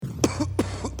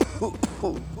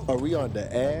Are we on the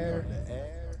air?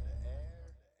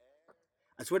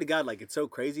 I swear to God, like it's so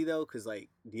crazy though, cause like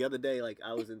the other day, like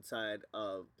I was inside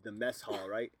of the mess hall,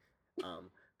 right? Um,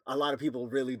 a lot of people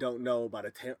really don't know about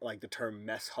like the term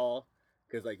mess hall,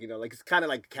 cause like like it's kind of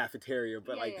like cafeteria,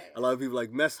 but like a lot of people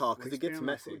like mess hall, cause it gets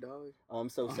messy. Oh, I'm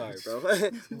so sorry, bro.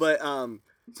 But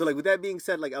so like with that being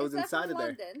said, like I was inside of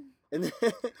there, and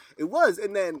then, it was,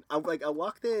 and then I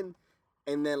walked in.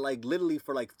 And then, like, literally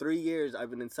for like 3 years, I've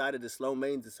been inside of this Low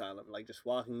Mains Asylum, like just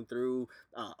walking through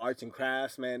arts and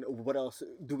crafts, man. What else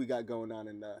do we got going on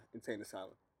in the insane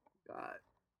asylum? Got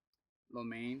lo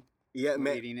mein. Yeah, We're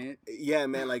man. eating it. Yeah,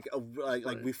 man. Like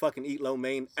we fucking eat lo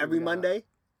mein So every we got- Monday.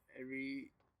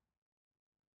 Really?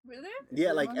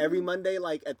 Yeah, like every Monday,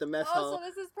 like at the mess hall. Oh, so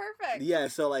this is perfect. Yeah,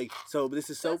 so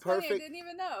this is so That's funny, perfect. I didn't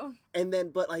even know. And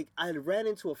then, but like I ran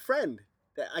into a friend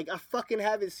that like I fucking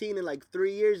haven't seen in like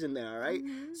 3 years in there, all right?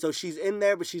 Mhm. So she's in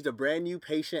there, but she's a brand new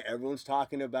patient. Everyone's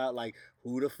talking about like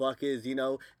who the fuck is,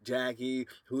 Jackie,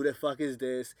 who the fuck is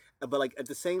this? But like at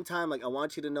the same time, like I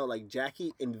want you to know, like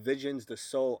Jackie envisions the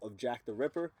soul of Jack the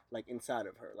Ripper, like inside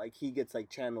of her. Like he gets like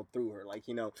channeled through her, like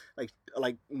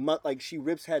like she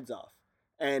rips heads off.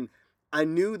 And I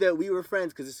knew that we were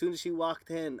friends because as soon as she walked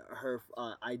in, her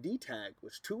ID tag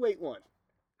was 281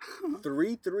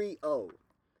 330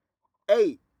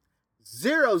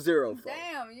 8004.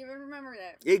 Damn, you remember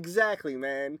that. Exactly,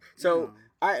 man. So Yeah.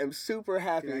 I am super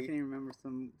happy. Dude, I can't even remember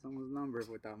someone's number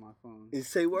without my phone. You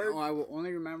say word? No, I will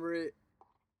only remember it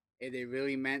if they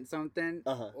really meant something,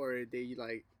 or if they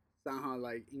like somehow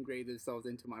like engraved themselves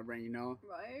into my brain.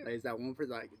 Right. Like, is that one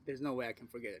person? Like, there's no way I can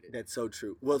forget it. That's so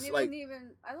true. Well, it's I like don't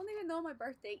even know my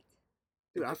birth date.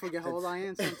 Dude, I forget how old I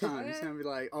am sometimes. It's gonna be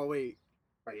like, oh wait,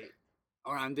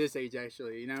 or I'm this age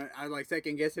actually. I like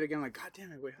second guess it again. Like, god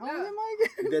damn it, wait, how old am I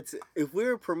again? that's if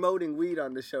we're promoting weed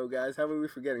on the show, guys. How are we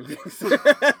forgetting this?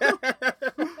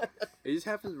 It just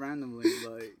happens randomly,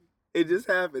 like. It just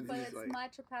happens. But it's like-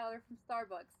 matcha powder from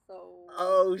Starbucks, so.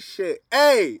 Oh shit!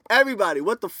 Hey, everybody,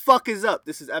 what the fuck is up?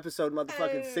 This is episode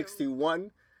motherfucking Hey.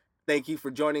 61. Thank you for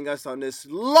joining us on this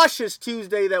luscious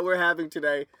Tuesday that we're having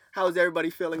today. How's everybody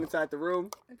feeling inside the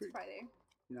room? It's Friday.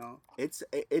 No. It's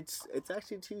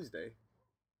actually Tuesday.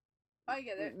 I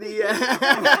get it.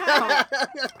 Yeah.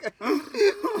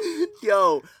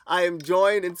 Yo, I am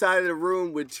joined inside of the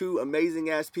room with two amazing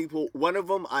ass people. One of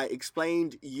them, I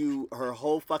explained you her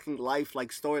whole fucking life,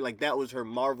 like story, like that was her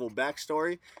Marvel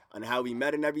backstory on how we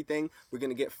met and everything. We're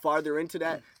gonna get farther into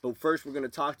that, but first we're gonna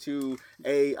talk to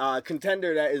a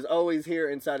contender that is always here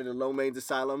inside of the Low Mains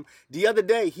Asylum. The other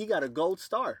day, he got a gold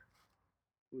star.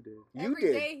 Who did? You Every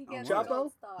did, day he gets a Chapo.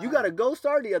 gold star. You got a gold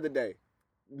star the other day.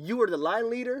 You were the line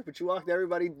leader, but you walked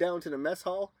everybody down to the mess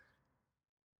hall.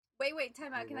 Wait,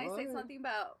 time out. Can I say What? something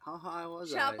about How high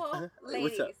was Chapo? Uh-huh. Ladies,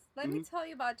 What's up? let me tell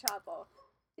you about Chapo.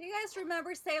 Do you guys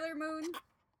remember Sailor Moon?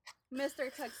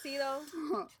 Mr. Tuxedo?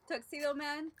 I? Tuxedo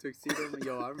Man? Tuxedo.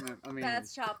 Yo, I remember. I mean,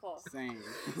 That's Chapo. same.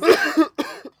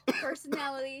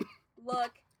 Personality,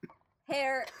 look,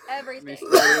 hair, everything.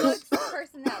 Mysterious. Looks,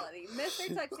 personality.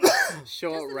 Mr. Tuxedo.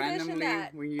 Show Just up envision randomly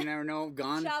that. when you never know.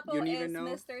 Gone. Chapo you don't is even know.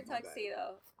 Mr.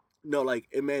 Tuxedo. No, like,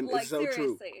 man, Like, it's so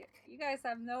seriously. true. You guys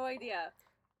have no idea.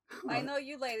 I know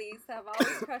you ladies have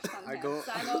always crushed on I him. go-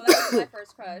 So I know that was my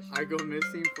first crush. I go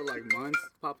missing for like months.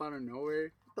 Pop out of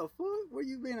nowhere. What the fuck? Where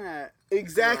you been at?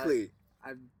 Exactly.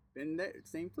 I've been there.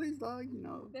 Same place, dog.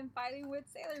 Been fighting with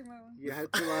Sailor Moon. You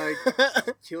had to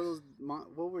like kill those.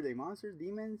 What were they? Monsters?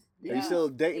 Demons? Are you still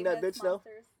dating that Demons, bitch though?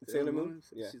 monsters. Sailor Moon?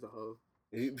 Yeah. She's a hoe.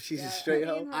 She's Yeah. a straight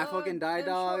hoe. I mean, I fucking die,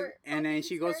 them dog. short And then fucking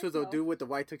she goes to skirts, the though. dude with the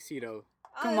white tuxedo.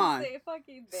 I Come didn't on. Say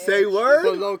fucking bitch. Say word?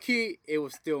 But low key, it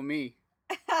was still me.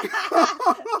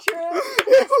 True.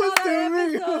 It was still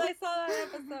me. I saw that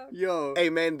episode. Yo. Hey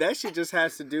man, that shit just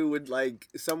has to do with like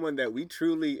someone that we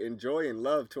truly enjoy and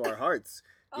love to our hearts.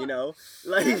 You know? That's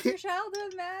Like your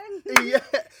childhood, man. yeah.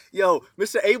 Yo,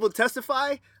 Mr. Abel,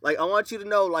 testify. Like, I want you to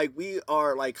know, like, we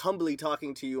are, like, humbly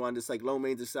talking to you on this, like, Low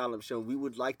Mains Asylum show. We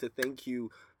would like to thank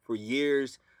you for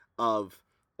years of,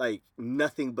 like,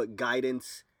 nothing but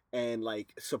guidance and,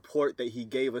 like, support that he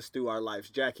gave us through our lives.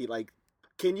 Jackie, like,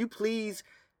 can you please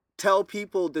tell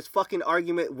people this fucking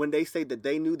argument when they say that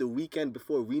they knew the weekend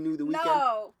before we knew the weekend?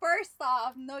 No, first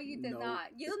off, no, you did No. not.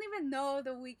 You don't even know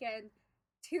the weekend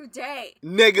today.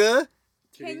 Nigga.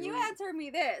 Can you answer me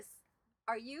this?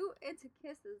 Are you into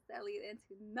kisses that lead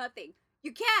into nothing?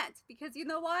 You can't, because you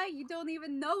know why? You don't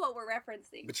even know what we're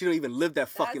referencing. But you don't even live that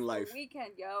That's fucking the life.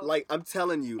 weekend, yo. Like, I'm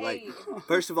telling you, like, Hey.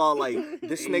 first of all, like,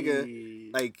 this nigga...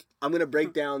 Hey. Like, I'm gonna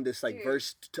break down this like Dude.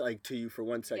 verse to you for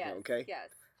 1 second, Yes, okay? Yes.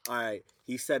 All right.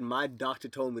 He said my doctor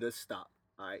told me to stop.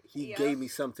 All right. He Yep. gave me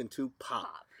something to pop.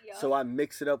 Pop. Yup. So I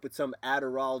mix it up with some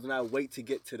Adderalls and I wait to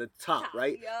get to the top,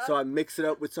 right? Yup. So I mix it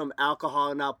up with some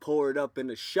alcohol and I pour it up in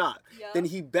a shot. Yup. Then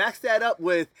he backs that up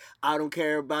with, I don't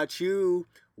care about you.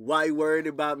 Why you worried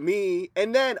about me?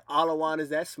 And then all I want is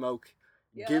that smoke.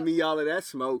 Yup. Give me all of that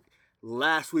smoke.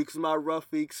 Last week's my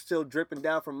rough week, still dripping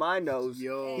down from my nose.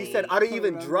 Yo. He said, I don't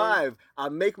even Remember? drive. I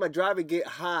make my driver get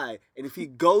high. And if he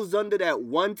goes under that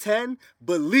 110,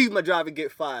 believe my driver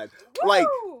get fired.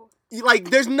 Woo!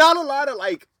 Like, there's not a lot of,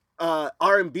 like,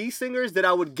 R&B singers that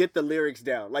I would get the lyrics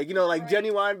down. Like, you know, like Right.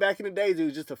 Genuine back in the days, it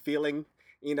was just a feeling,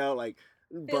 you know, like,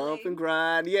 bump Feeling. and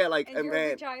grind. Yeah, like, And your man.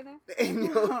 vagina.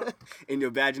 In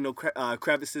your vaginal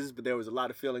crevices, but there was a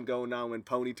lot of feeling going on when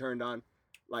Pony turned on.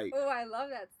 Like, Oh, I love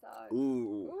that song.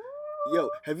 ooh. Ooh, Yo,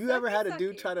 have you ever had a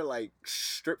dude sucky. try to, like,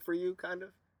 strip for you, kind of?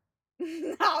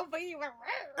 No, but you were.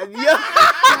 Yeah.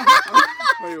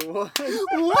 Wait, what?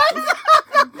 What?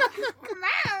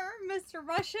 Mr.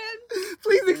 Russian.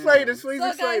 Please explain this. Please So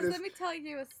explain guys, this. let me tell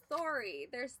you a story.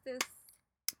 There's this.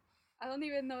 I don't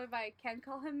even know if I can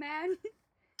call him man.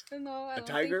 I don't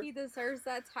tiger? think he deserves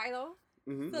that title.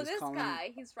 Mhm. So Let's this call him-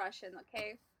 guy, he's Russian,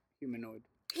 okay? Humanoid.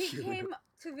 He came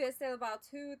to visit about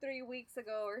 2-3 weeks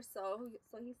ago or so.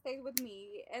 So he stayed with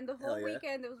me, and the whole Hell yeah.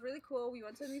 weekend it was really cool. We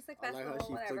went to a music I like festival, how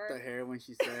she whatever. flicked her hair when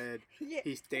she said Yeah.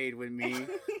 he stayed with me.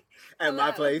 At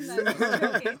my place. No, I'm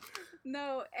joking.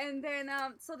 No, and then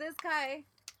so this guy,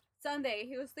 Sunday,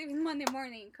 he was leaving Monday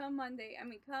morning. Come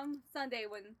Sunday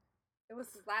when it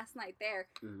was his last night there,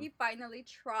 Mhm. he finally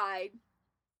tried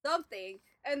something,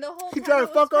 and the whole He time tried to it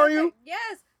was fuck on you? perfect.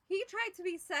 Yes, he tried to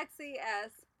be sexy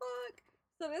as fuck.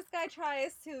 So this guy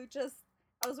tries to just.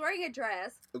 I was wearing a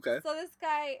dress. Okay. So this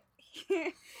guy,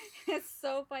 it's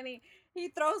so funny. He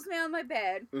throws me on my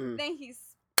bed. Mhm. Then he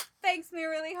spanks me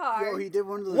really hard. Yo, he did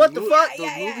one of those What the fuck?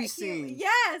 those movie scenes.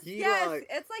 Yes, He, yes. like-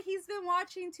 It's like he's been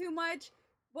watching too much.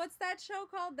 What's that show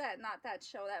called? Not that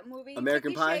show. That movie.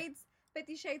 American 50 Pie? Shades,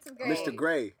 50 Shades of Grey. Mr.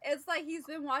 Gray. It's like he's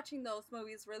been watching those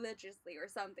movies religiously or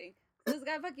something. So this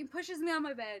guy fucking pushes me on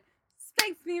my bed,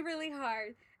 spanks me really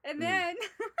hard, and then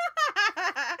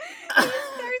he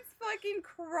starts fucking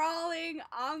crawling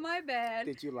on my bed.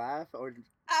 Did you laugh or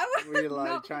I Were you, was, like,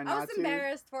 no, trying I not was to?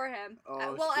 embarrassed for him.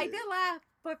 Oh, Well, I shit. did laugh,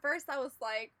 but first I was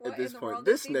like, "What this in the point, world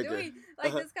this is he nigga. doing?" Like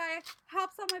Uh-huh. this guy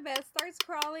hops on my bed, starts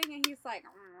crawling, and he's like,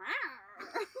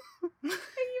 he even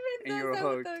And you were does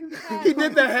that with the hand He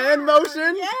did the hand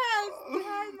motion? Yes, the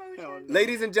hand Hell motion. no.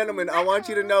 Ladies and gentlemen, I want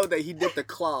you to know that he did the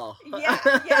claw. Yeah,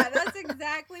 that's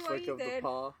exactly what flick he of the did.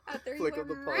 paw? After he Flick went,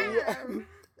 of the paw. "Meow."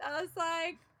 I was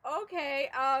like, okay,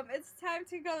 it's time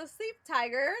to go to sleep,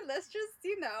 Tiger. Let's just,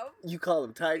 You call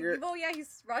him Tiger? Well, yeah,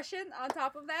 he's Russian on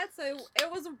top of that, so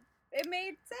it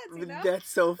made sense, That's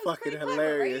so It's fucking pretty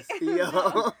clever, right? hilarious. No.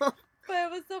 Yo. But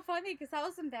it was so funny because I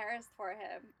was embarrassed for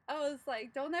him. I was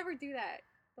like, don't ever do that.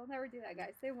 Don't ever do that,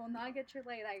 guys. They will not get you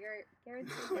laid. I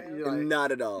guarantee you. You're like-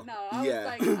 Not at all. No, I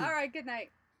yeah. was like, all right, good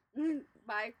night.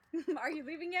 Bye. Are you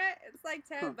leaving yet? It's like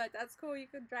 10, but that's cool. You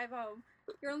could drive home.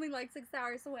 You're only like 6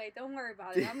 hours away. Don't worry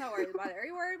about it. I'm not worried about it. Are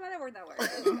you worried about it? We're not worried.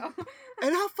 Let's go.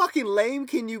 And how fucking lame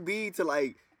can you be to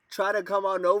like try to come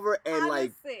on over and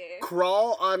like Honestly.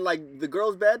 crawl on like the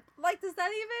girl's bed? Like, does that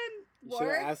even You should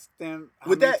work? have asked them how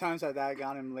Would many that- times had that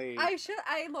got him laid. I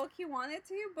low-key wanted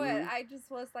to, but Mhm. I just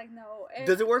was like, no. And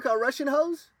Does it work on Russian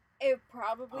hoes? It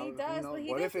probably Oh, who does, knows? but he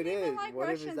What if doesn't it even is? like What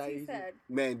if it's Russians, that he easy? said.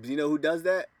 Man, do you know who does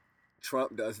that?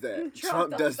 Trump does that. Trump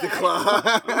does does the that.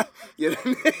 claw. You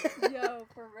know? Yo,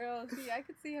 for real. See, I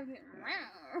could see him getting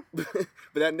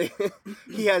But that nigga,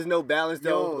 he has no balance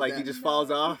though. Yo, like he that- just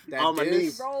falls off that on my disc-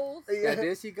 knees. rolls. Yeah. That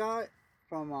disc he got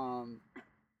from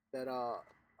that oh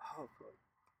fuck.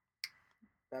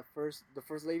 The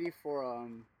first lady for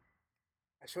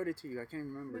I showed it to you. I can't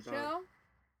remember. dog. Michelle?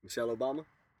 Michelle Obama.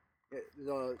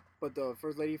 But the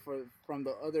first lady from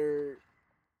the other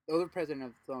president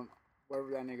of some wherever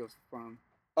that nigga's from.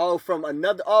 Oh, from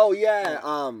another. Oh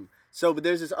yeah. So, but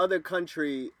there's this other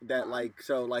country that like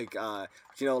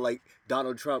like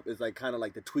Donald Trump is like kind of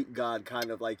like the tweet god,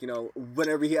 kind of like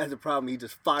whenever he has a problem, he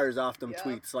just fires off them Yeah.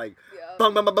 tweets like Yeah.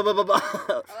 bum bum bum bum bum bum.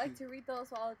 I like to read those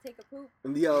while I take a poop.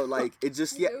 And yo, like it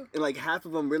just Me yeah, too. and like half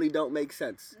of them really don't make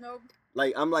sense. Nope.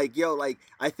 Like I'm like yo, like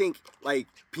I think like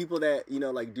people that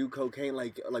like do cocaine,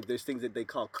 like there's things that they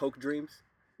call coke dreams.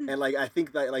 And like I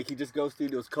think that like he just goes through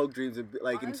those coke dreams and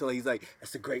like until he's like,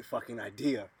 that's a great fucking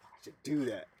idea. I should do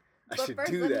that. I But should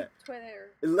first, do let me that. Twitter.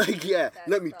 Like yeah, that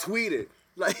let me stuff. tweet it.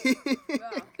 Like Yeah.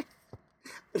 I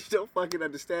just don't fucking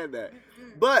understand that.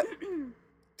 Mm-mm. But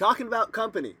talking about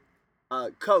company,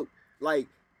 Coke, like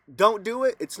don't do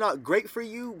it. It's not great for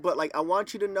you, but like I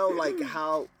want you to know like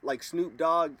how like Snoop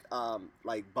Dogg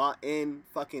like bought in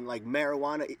fucking like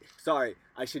marijuana. Sorry,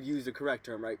 I should use the correct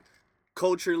term, right?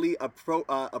 Culturally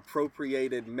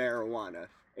appropriated marijuana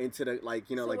into the like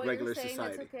So like what regular you're saying,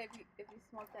 society. It's okay if you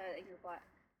smoke that and you're black.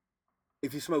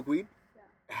 If you smoke weed,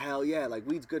 Yeah. hell yeah, like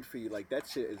weed's good for you. Like that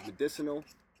shit is medicinal.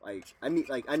 Like I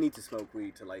need to smoke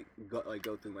weed to like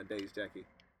go through my days, Jackie.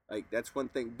 Like that's one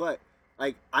thing, but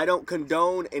like I don't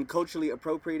condone and culturally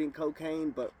appropriating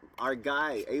cocaine, but our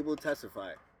guy able to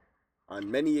testify on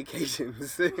many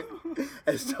occasions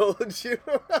has told you.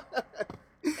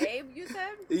 Abe, you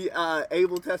said? He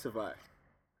able to testify.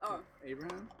 Oh,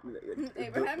 Abraham?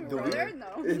 Abraham, your brother?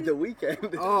 No. The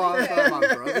weekend. Oh, I thought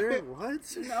my brother. What?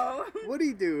 No. What'd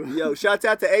he do? Yo, shouts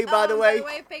out to Abe, by the way.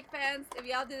 fake fans, if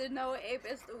y'all didn't know, Abe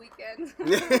is the weekend.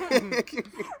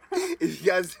 If you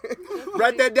guys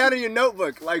write that down in your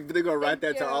notebook, like they're gonna write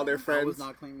that Thank to all their you. I friends. was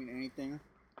not claiming anything.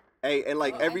 Hey, and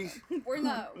like every We're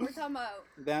talking about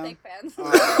Them? fake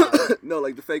fans. no,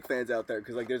 like the fake fans out there,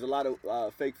 because like there's a lot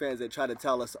of fake fans that try to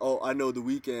tell us, oh, I know the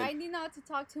weekend. I need not to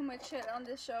talk too much shit on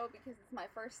this show because it's my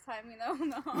first time,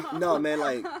 No. No, man,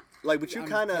 but you I'm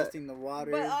kind of. testing the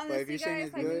water. But But honestly, if you're saying guys,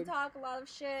 it's I do good, talk a lot of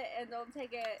shit and don't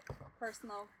take it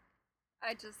personal.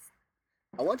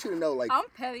 I want you to know, like, I'm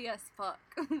petty as fuck.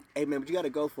 hey man, but you gotta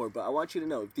go for it. But I want you to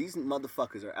know, if these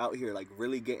motherfuckers are out here like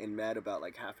really getting mad about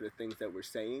like half of the things that we're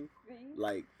saying,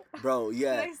 like, bro,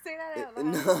 yeah. Did I say that out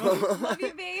No. loud? Love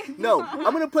you, B. No,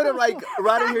 I'm gonna put it like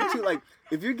right in here too. Like,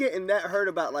 if you're getting that hurt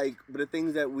about like the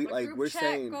things that we With like group we're chat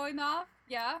saying, going off,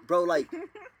 yeah. bro, like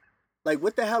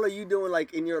what the hell are you doing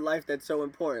like in your life that's so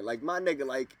important? Like my nigga,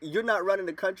 like you're not running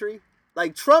the country.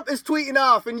 Like Trump is tweeting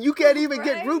off, and you can't even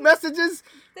get group Right? messages.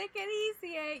 Take it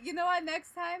easy, eh? You know what?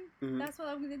 Next time, Mhm. that's what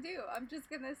I'm gonna do. I'm just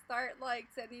gonna start like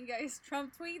sending you guys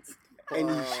Trump tweets. And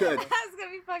you should. That's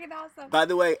gonna be fucking awesome. By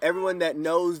the way, everyone that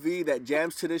knows V, that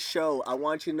jams to this show, I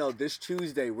want you to know this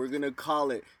Tuesday we're gonna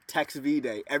call it Text V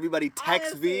Day. Everybody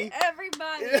text Honestly, V.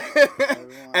 everybody.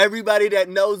 Everybody that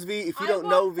knows V, if you don't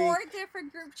know want V, 4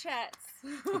 different group chats.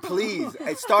 please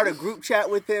start a group chat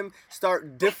with him.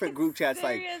 Start different group chats,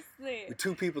 like Seriously.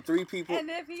 2 people, 3 people. And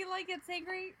if he like gets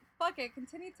angry, fuck it,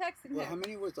 continue texting well, how him.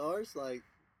 many was ours? Like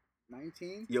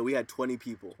 19? Yo, we had 20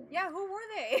 people. Yeah, who were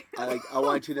they? I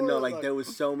want you to know, like there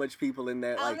was so much people in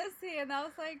there. Like, Honestly, and I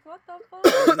was like, what the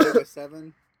Wasn't fuck? there a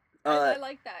 7? I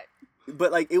like that.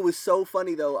 but like it was so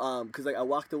funny though, cause like I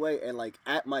walked away and like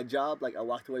at my job, like I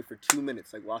walked away for 2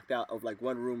 minutes, like walked out of like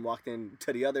one room, walked in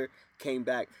to the other, came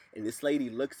back, and this lady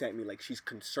looks at me like she's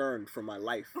concerned for my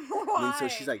life. Why? And so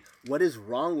she's like, "What is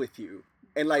wrong with you?"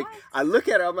 And like What? I look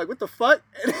at her, I'm like, "What the fuck?"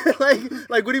 And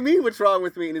like what do you mean? What's wrong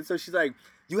with me? And so she's like,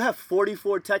 "You have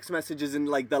 44 text messages in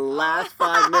like the last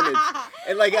 5 minutes."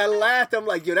 And like I laughed. I'm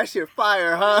like, "Yo, that shit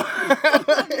fire, huh?"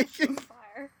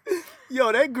 Fire. Yo,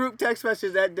 that group text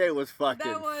message that day was fucking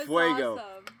That was fuego.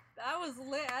 awesome. That was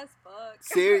lit as fuck.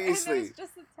 Seriously. And it was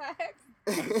just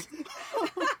a text.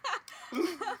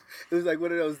 It was like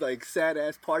one of those like sad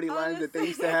ass party lines that they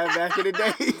used to have back in the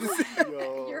days.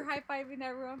 Yo. You're high fiving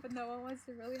everyone, but no one wants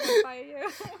to really high five you.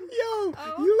 Yo,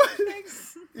 Oh,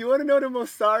 thanks. you want to know the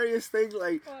most sorriest thing?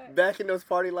 Like What? back in those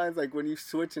party lines, like when you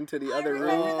switch into the I other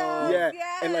remember room, those, yeah,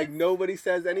 yes. and like nobody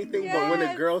says anything, but when the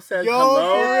Yes. girl says Yo,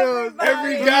 hello, for real,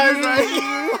 every Everybody. guy's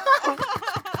like,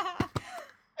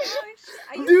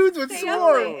 I used Dudes to would stay up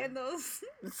swarm. late in those.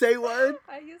 say word.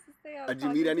 I used to stay up. Did you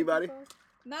meet talking to anybody? people.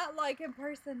 Not like in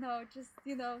person, no. Just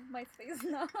MySpace,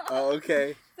 no. Oh,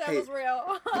 okay. That Hey, was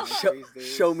real. show, These days.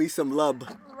 show me some love.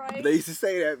 Right. They used to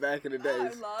say that back in the I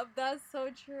days. love that's so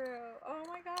true. Oh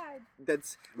my god.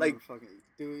 That's Like like, fucking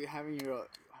dude, having your.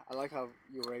 I like how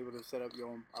you were able to set up your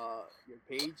own your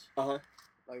page, uh-huh.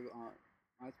 like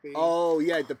on MySpace. Oh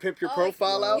yeah, to pimp your Oh,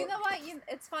 profile out. You know what?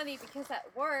 It's funny because at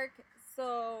work,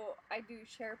 so I do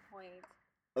SharePoint.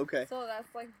 Okay. So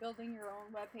that's like building your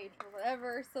own webpage or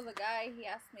whatever. So the guy, he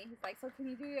asked me, he's like, so can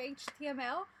you do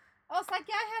HTML? I was like,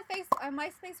 yeah, I had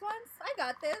MySpace once. I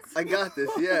got this. I got this.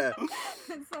 Yeah.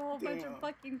 It's a whole bunch Damn. of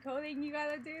fucking coding you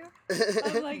gotta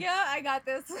do. I'm like, yeah, I got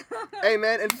this. Hey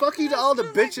man, and fuck you to all the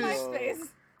Just like bitches. MySpace.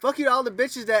 Fuck you to all the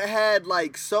bitches that had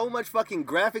like so much fucking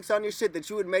graphics on your shit that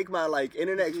you would make my like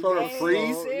Internet Explorer Hey,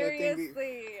 freeze. Oh, yeah,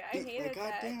 Seriously, I Like, hated that.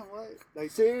 goddamn, what?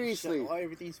 Like Seriously. oh,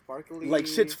 everything's sparkly. Like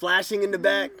shit's flashing in the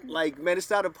back. Like man, it's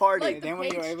not a party. Like And the then when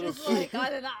page you're able to just see- like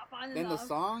on and off, on and Then the off.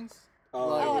 songs. Oh,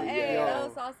 Oh, Like, hey, yo. that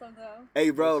was awesome though.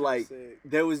 hey bro, Those were like sick.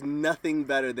 there was nothing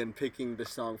better than picking the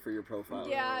song for your profile.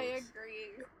 Yeah, I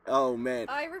agree. Oh man.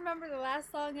 I remember the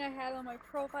last song I had on my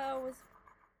profile was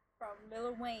from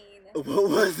Lil Wayne. What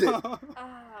was it?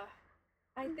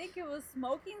 I think it was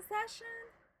Smoking Session.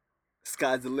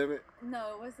 Sky's the limit.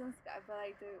 No, it wasn't Sky, but I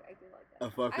do like I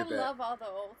that. fuck I with that. love all the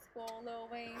old school Lil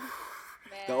Wayne.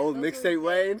 Man, The old those were mixtape sick.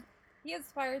 Wayne. He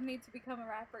inspired me to become a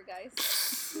rapper,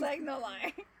 guys. Like, no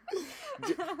lie.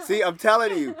 See, I'm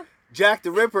telling you, Jack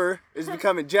the Ripper is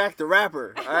becoming Jack the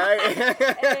Rapper. All right.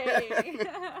 Hey.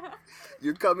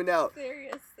 You're coming out.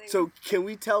 Seriously. So can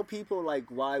we tell people like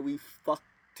why we fuck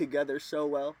together so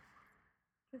well?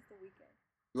 It's the weekend.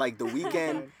 Like the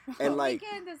weekend The and like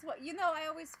weekend is what I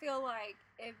always feel like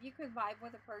if you could vibe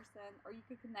with a person or you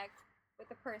could connect with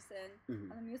a person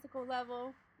Mhm. on a musical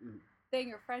level, Mhm. then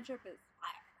your friendship is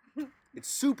fire. it's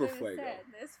super That's what he fuego. said.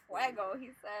 It's fuego,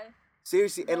 he said.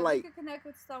 Seriously, So and if like you could connect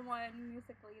with someone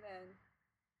musically, then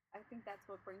I think that's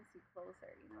what brings you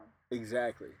closer,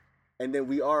 exactly. And then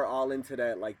we are all into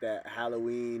that like that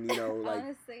Halloween, like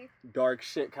Honestly, dark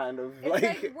shit kind of it's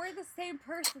like we're the same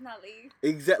personality.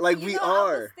 like You we know, I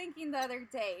are. was thinking the other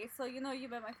day, so you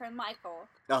met my friend Michael.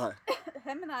 Uh-huh.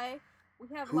 Him and I, we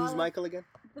have a Who's lot Michael again?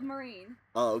 of the Marine.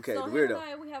 Oh, okay, so the him weirdo.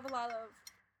 and I, we have a lot of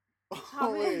Oh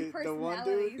common wait, the one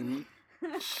dude. personalities. Mhm.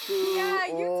 Yeah,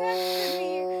 you texted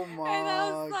me, Oh my and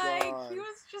I was like, god. he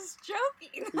was just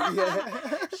joking. Yeah.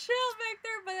 Chill,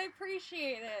 Victor, but I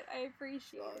appreciate it. I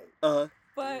appreciate it. Uh-huh.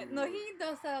 But no, he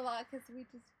does that a lot because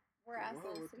we're Whoa,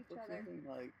 assholes what to the each fuck other. you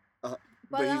mean? Like,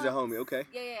 But he's a homie, okay.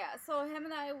 Yeah. So him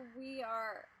and I, we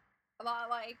are a lot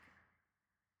like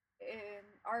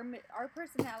our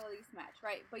personalities match,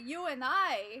 right? But you and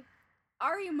I,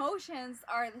 our emotions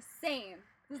are the same.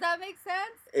 Does that make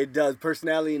sense? It does.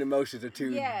 Personality and emotions are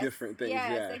two Yes, different things,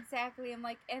 yes, yeah. exactly.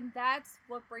 And that's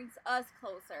what brings us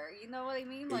closer. You know what I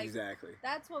mean? Like Exactly.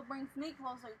 that's what brings me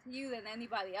closer to you than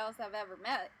anybody else I've ever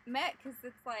met. Because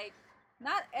it's like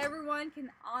not everyone can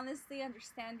honestly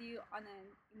understand you on an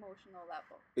emotional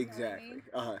level. You know what I Exactly. mean?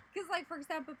 Uh-huh. Because like for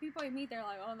example, people I meet, they're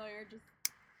like, "Oh no,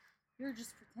 you're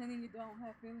just pretending you don't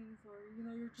have feelings, or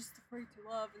you're just afraid to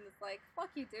love." And it's like, fuck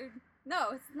you, dude. No,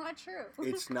 it's not true.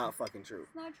 It's not fucking true.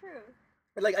 It's not true.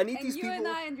 Like I need And these you people and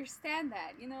I understand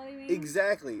that. You know what I mean?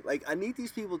 Exactly. Like I need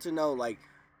these people to know like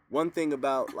one thing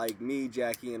about like me,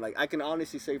 Jackie, and like I can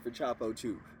honestly say for Chapo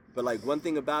too. But like one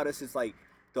thing about us is like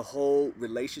the whole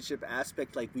relationship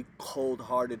aspect, like we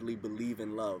cold-heartedly believe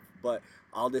in love. But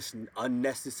all this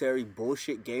unnecessary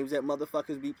bullshit games that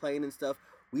motherfuckers be playing and stuff,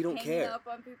 we don't Hanging care. up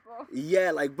on people.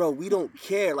 Yeah, like bro, we don't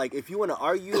care. Like if you want to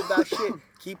argue about shit,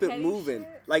 keep it Petty moving.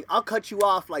 shit. Like I'll cut you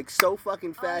off like so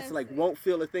fucking fast and like Honestly. won't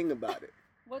feel a thing about it.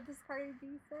 What does Cardi B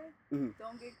say? Mhm.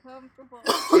 Don't get comfortable.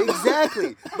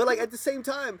 Exactly. But like at the same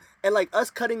time, and like us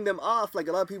cutting them off, like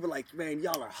a lot of people are like, man,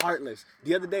 y'all are heartless.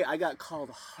 The other day I got called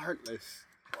heartless.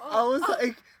 I was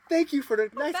like, thank you for the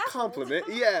nice baffled. compliment.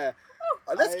 Yeah.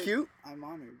 That's I- cute. I'm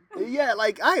honored. Yeah,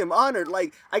 like I am honored.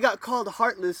 Like I got called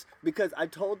heartless because I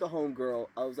told the homegirl,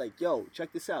 I was like, yo,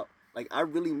 check this out. Like I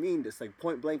really mean this, like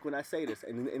point blank when I say this.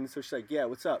 And so she's like, yeah,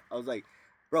 what's up? I was like,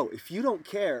 bro, if you don't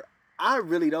care, I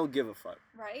really don't give a fuck.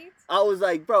 Right? I was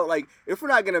like, bro, like, if we're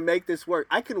not gonna make this work,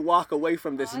 I can walk away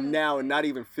from this now and Honestly. not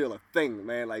even feel a thing,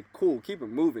 man. Like, cool, keep it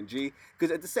moving, G.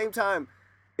 Because at the same time,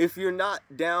 if you're not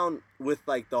down with,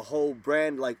 like, the whole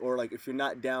brand, like, or, like, if you're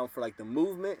not down for, like, the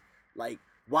movement, like,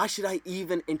 why should I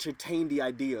even entertain the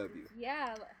idea of you?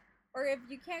 Yeah. Or if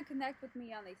you can't connect with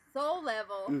me on a soul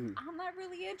level, Mhm. I'm not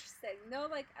really interested.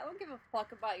 Like, I don't give a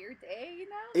fuck about your day,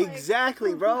 Like,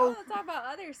 Exactly, I bro. want to talk about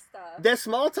other stuff. That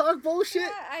small talk bullshit?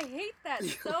 Yeah, I hate that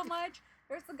so much.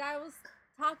 There's a guy I was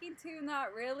talking to,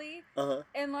 not really, Uh-huh.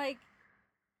 and like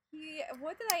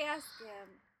what did I ask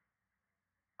him?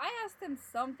 I asked him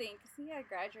something because he had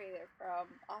graduated from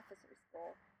officer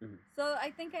school. Mhm. So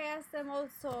I think I asked him, "Oh,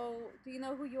 so do you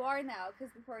know who you are now?"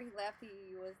 Because before he left,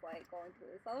 he was like going through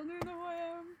this, "I don't even know who I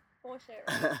am." Bullshit.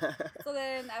 Right? So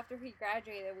then after he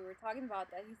graduated, we were talking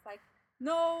about that. He's like,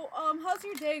 "No, how's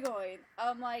your day going?"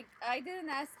 I'm like, "I didn't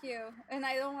ask you, and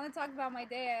I don't want to talk about my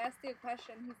day. I asked you a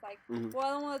question." He's like, Mhm. "Well, I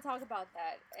don't want to talk about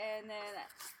that." And then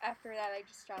after that, I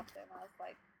just dropped him. I was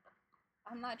like,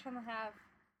 "I'm not trying to have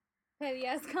petty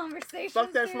ass conversations."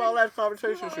 Fuck that dude. small ass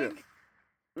conversation Like, shit.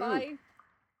 Bye.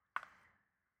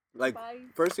 Like, Bye.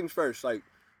 first things first, like,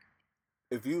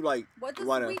 if you, like, What does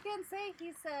wanna... the weekend say?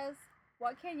 He says,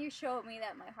 "What can you show me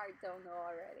that my heart don't know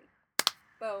already?"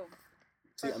 Boom.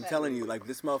 See, I'm Perfect. telling you, like,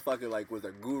 this motherfucker, like, was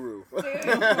a guru. Dude, he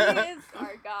is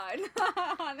our god.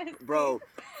 Honestly. Bro,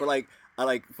 for like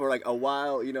a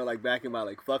while, like back in my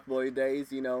like fuckboy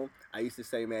days, I used to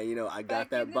say, man, I got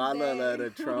Back in that the bottle of day.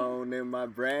 the Tron in my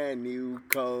brand new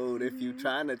code. If you Mhm.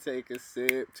 trying to take a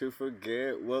sip to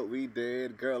forget what we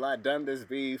did, girl, I done this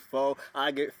before. I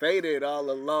get faded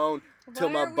all alone till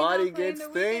Why my are we not body playing gets The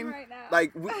Weeknd thin. right now?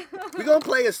 Like we gonna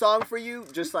play a song for you,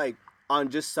 just like on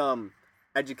just some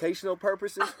educational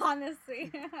purposes.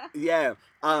 Honestly. Yeah.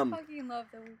 I fucking love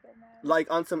The Weeknd, man. Like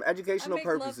on some I educational make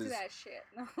purposes. love to that shit.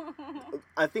 No.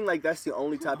 I think like that's the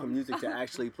only type of music to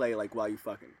actually play like while you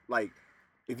fucking. Like,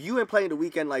 if you ain't playing The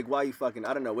Weeknd like while you fucking,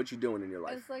 I don't know what you doing in your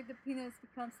life. It's like the penis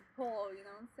becomes the pole, you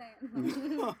know what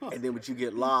I'm saying? And then when you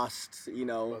get lost, you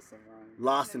know, Bustin' rhymes.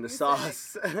 lost in the Music.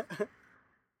 sauce.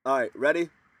 All right, ready?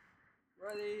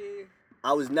 Ready?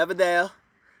 I Was Never There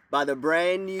by the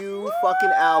brand new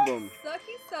fucking album,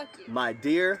 Sucky. My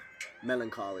Dear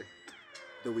Melancholy,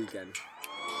 The Weeknd.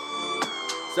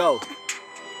 So,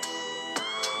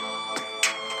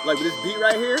 like with this beat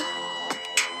right here,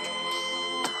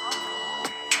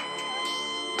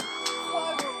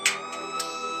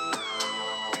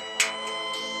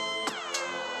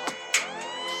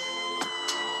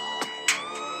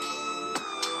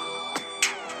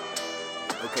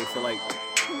 okay, so like,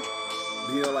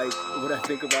 you know, like what I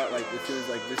think about, like as soon as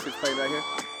like this is playing right here,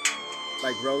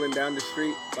 like rolling down the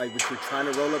street, like but you're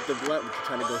trying to roll up the blunt, but you're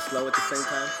trying to go slow at the same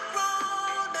time.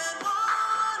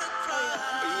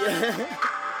 Yeah.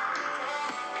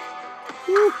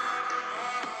 Woo.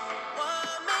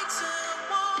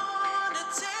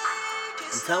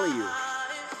 I'm telling you.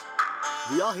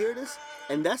 Do y'all hear this?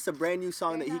 And that's a brand new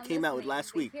song They're that he not came out with listening.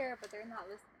 last They week. hear, but they're not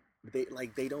listening.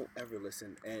 They don't ever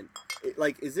listen. And it,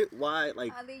 like, is it why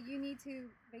like Ali, you need to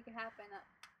make it happen.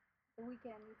 The Weeknd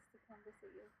needs to come visit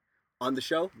you. on the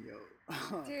show? Yo.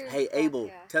 Dude, Hey fuck Abel,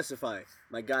 yeah. testify.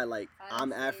 My guy, like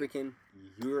I'm Honestly. African,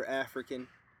 you're African.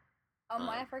 I'm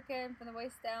African from the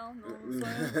waist down. Know what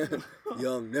I'm saying?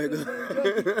 Young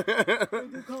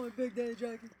nigga. You call me Big Daddy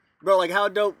Jackie. Bro, like how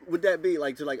dope would that be?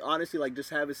 Like to like honestly like just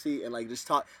have a seat and like just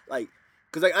talk like,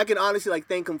 cause like I can honestly like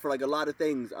thank him for like a lot of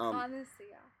things. Honestly,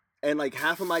 yeah. And like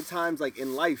half of my times like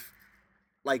in life,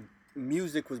 like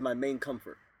music was my main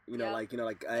comfort. You know, Yeah. like you know,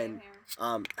 like Same and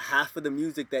here. half of the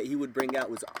music that he would bring out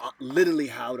was literally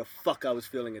how the fuck I was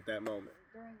feeling at that moment.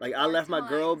 During Like, I dark left my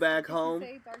girl times. back Did you home.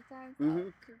 say dark times?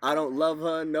 Mhm. Oh, I don't love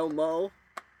her no more,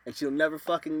 and she'll never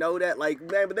fucking know that. Like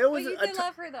man, but there was But you a did ti-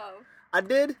 love her though. I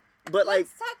did, but like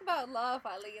Let's talk about love,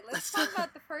 Ali. Let's talk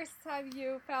about the first time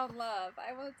you found love.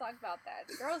 I want to talk about that.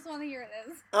 The girls want to hear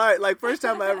this. all right, like first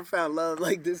time I ever found love.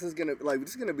 Like this is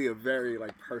gonna be a very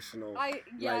like personal. I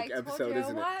Like, told episode, you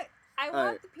isn't it? what? I All want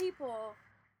right. the people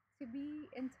to be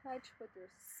in touch with your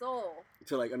soul.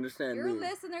 To like understand Your me.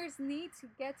 listeners need to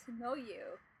get to know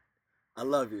you I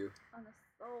love you. on a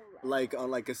soul level. Like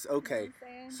on like it's okay. You know what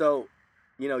I'm saying? So,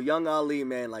 you know, young Ali,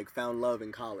 man, like found love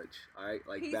in college. All right,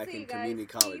 like back PC, in guys, community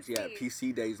college. Yeah, PC.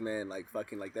 PC days, man. Like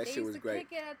fucking, like that they shit used was to great.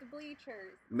 kick it at the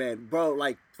bleachers. Man, bro,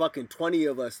 like fucking 20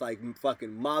 of us, like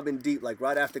fucking mobbing deep, like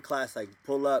right after class, like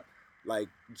pull up, like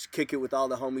just kick it with all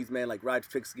the homies, man. Like ride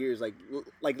fixed gears, like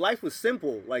life was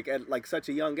simple, like at like such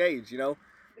a young age, you know.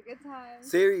 The good times.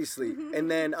 Seriously. And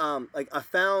then like I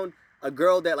found a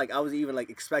girl that like I was even like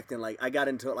expecting. Like I got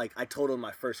into like I totaled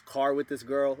my first car with this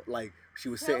girl. Like she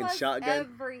was Tell sitting us shotgun.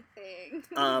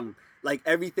 everything. Like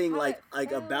everything How like it like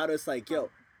felt, about us like yo,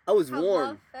 I was How warm.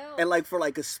 love felt. And like for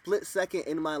like a split second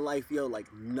in my life, yo, like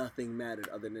nothing mattered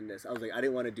other than this. I was like, I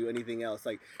didn't want to do anything else.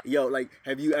 Like, yo, like,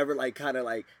 have you ever like kind of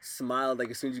like smiled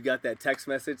like as soon as you got that text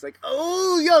message, like,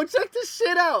 oh, yo, check this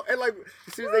shit out, and like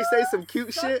as soon as they say some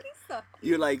cute shit, Sucky.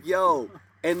 you're like, yo,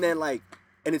 and then like,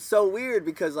 and it's so weird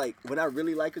because like when I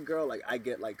really like a girl, like I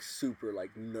get like super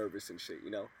like nervous and shit, you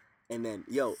know. And then,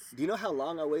 yo, do you know how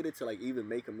long I waited to like even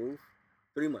make a move?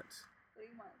 3 months. 3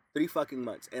 months. 3 fucking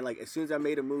months. And like as soon as I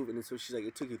made a move, and then so she's like,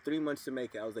 it took you 3 months to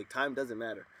make it. I was like, time doesn't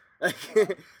matter.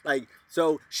 Like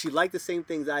so she liked the same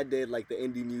things I did, like the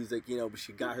indie music, you know, but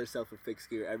she got herself a fixed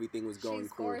gear. Everything was going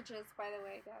She's cool. gorgeous, by the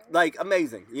way, guys. Like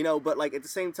amazing, you know, but like at the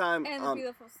same time, And a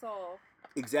beautiful soul.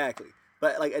 exactly.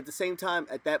 But like at the same time,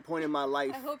 at that point in my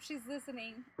life, I hope she's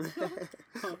listening.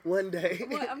 one day,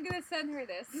 Well, I'm gonna send her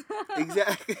this.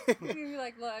 exactly, I'm gonna be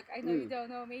like, look, I know you don't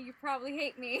know me. You probably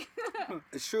hate me.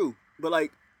 it's true. But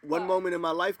like one What? moment in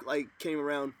my life like came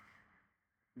around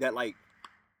that like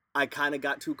I kind of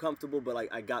got too comfortable, but like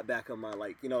I got back on my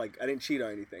like, you know, like I didn't cheat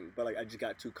or anything, but like I just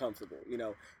got too comfortable, you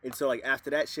know. And so like after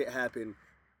that shit happened,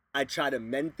 I try to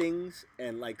mend things,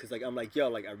 and like cuz like I'm like, yo,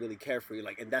 like I really care for you,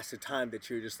 like, and that's the time that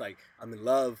you're just like, I'm in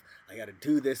love, I got to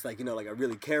do this, like, you know, like I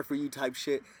really care for you type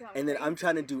shit. Got And then I'm crazy.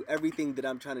 trying to do everything that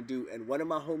I'm trying to do, and one of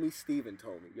my homies, Steven,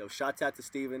 told me, yo, shouts out to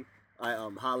Steven. I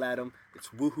holla at him. It's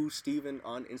woohoo Steven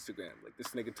on Instagram. Like this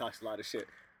nigga talks a lot of shit.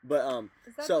 But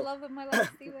Is that so the love of my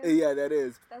life, Steven? yeah, that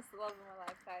is. That's the love of my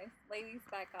life, guys. Ladies,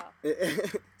 back off.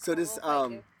 So I this will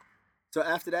fight you. so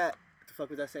after that, what the fuck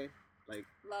was I saying? Like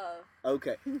Love.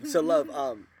 okay. So love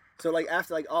so like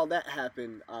after like all that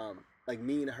happened, like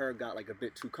me and her got like a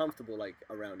bit too comfortable like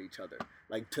around each other,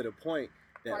 like to the point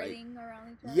that like Farting around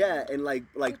each other. yeah, and like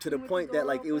to the With the point that door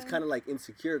like it was open. kind of like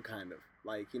insecure, kind of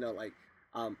like like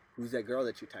who's that girl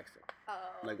that you texted? Oh.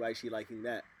 Like why is she liking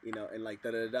that? And like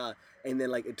da da da, and then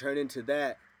like it turned into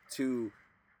that to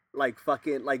like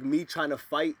fucking like me trying to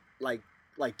fight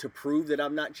like to prove that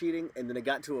I'm not cheating, and then it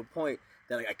got to a point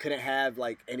that like I couldn't have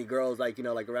like any girls like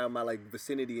like around my like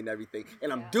vicinity and everything,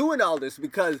 and I'm Yeah. doing all this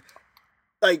because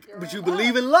like You're but in you love.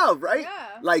 believe in love, right? Yeah.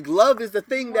 Like love is the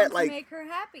thing Want that to like make her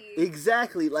happy.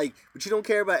 exactly like, but you don't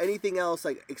care about anything else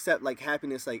like except like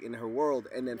happiness like in her world,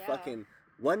 and then Yeah. fucking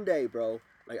one day, bro,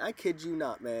 like I kid you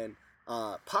not, man.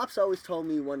 Pops always told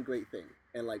me one great thing,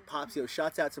 and like Pops,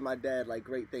 shouts out to my dad, like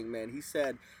great thing, man. He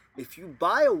said, if you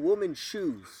buy a woman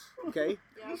shoes, okay,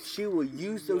 Yep. she will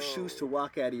use those Yo. shoes to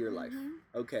walk out of your life. Mhm.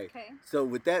 Okay. Okay. So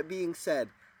with that being said,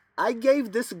 I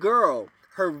gave this girl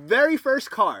her very first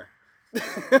car.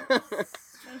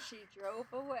 And she drove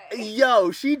away.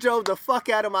 Yo, she drove the fuck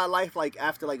out of my life like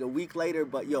after like a week later,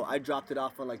 but yo, I dropped it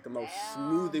off on like the most Damn.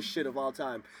 smoothest shit of all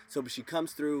time. So but she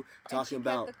comes through talking and she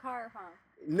about kept the car, huh?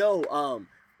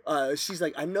 no, she's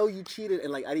like, I know you cheated,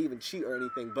 and like I didn't even cheat or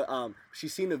anything, but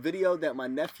she's seen a video that my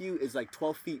nephew is like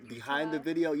 12 feet behind the Yeah.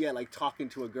 video, yeah, like talking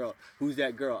to a girl. Who's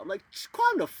that girl? I'm like,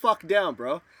 calm the fuck down,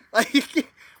 bro. Like,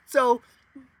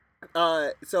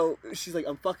 so she's like,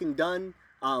 I'm fucking done.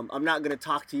 I'm not gonna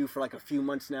talk to you for like a few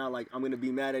months now. Like, I'm gonna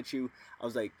be mad at you. I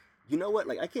was like, you know what?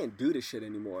 Like, I can't do this shit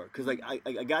anymore. Cause like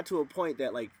I got to a point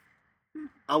that like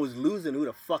I was losing who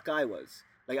the fuck I was.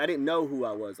 Like, I didn't know who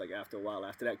I was like after a while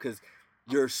after that. Cause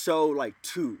you're so like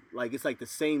two. Like, it's like the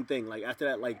same thing. Like after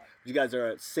that, like you guys are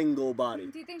a single body.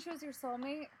 Do you think she was your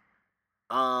soulmate?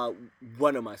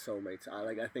 One of my soulmates.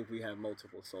 I think we have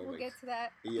multiple soulmates. We'll get to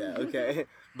that. Yeah, okay.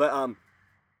 But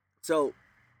so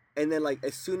and then like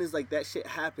as soon as like that shit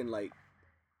happened, like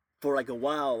for like a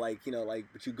while, like, like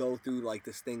but you go through like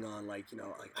this thing on like,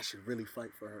 like I should really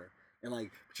fight for her. And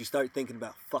like but you start thinking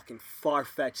about fucking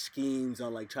far-fetched schemes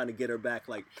on like trying to get her back.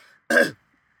 Like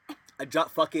I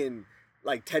dropped fucking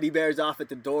like teddy bears off at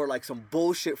the door, like some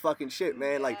bullshit fucking shit,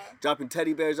 man. Like Yeah. dropping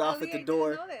teddy bears off Oh, at yeah, the I didn't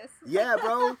door. know this. Yeah,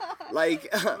 bro. Like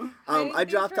I Anything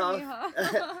dropped for off me,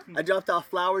 huh? I dropped off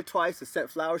flour twice. I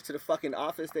sent flowers to the fucking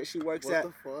office that she works What at.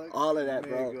 the fuck? All of that,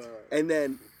 bro. Nigga. And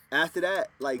then after that,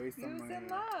 like Waste He of was money. in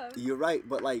love. you're right,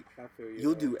 but like I feel you,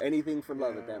 you'll though. do anything for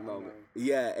love at Yeah, that I moment. know.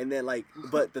 Yeah, and then like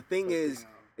but the thing Fucking is,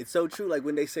 hell. it's so true, like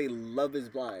when they say love is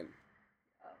blind.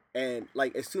 And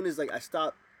like as soon as like I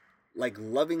stopped like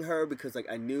loving her because like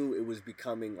I knew it was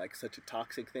becoming like such a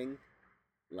toxic thing,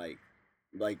 like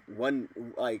one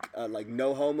like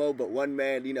no homo, but one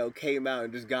man came out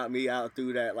and just got me out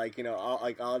through that, like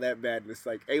all that badness.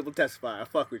 Like, able to testify, I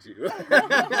fuck with you.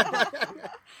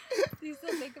 Do you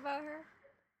still think about her?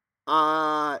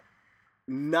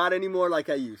 Not anymore like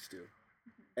I used to.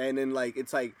 And then like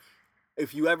it's like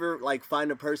if you ever like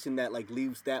find a person that like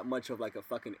leaves that much of like a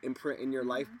fucking imprint in your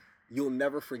life, you'll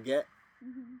never forget,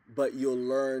 but you'll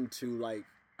learn to like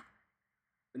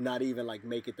not even like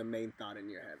make it the main thought in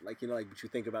your head. Like like but you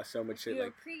think about so much shit You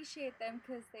like appreciate them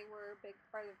because they were a big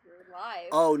part of your life.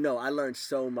 oh no, I learned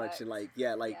so much. But, And like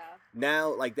yeah, like yeah.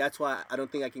 now like that's why I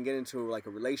don't think I can get into like a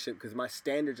relationship because my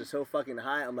standards are so fucking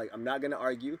high. I'm like, I'm not gonna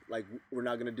argue, like we're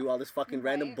not gonna do all this fucking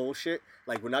random Right. bullshit,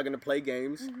 like we're not gonna play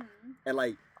games. Mhm. And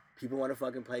like people want to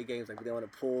fucking play games, like they want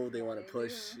to pull, they Yeah, want to they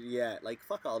push. do. Yeah, like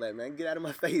fuck all that, man. Get out of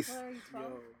my face. What are you,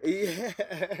 12? Yo,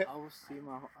 Yeah. I will see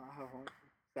my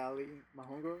Sally, my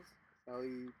homegirls,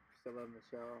 Sally, Priscilla,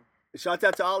 Michelle. Shout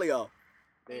out to all of y'all.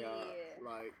 They Yeah.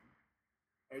 like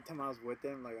every time I was with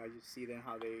them, like I just see them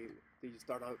how they just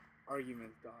start up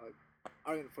arguments, dog,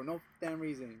 arguing for no damn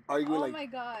reason. Arguing Oh like my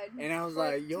god. And I was For-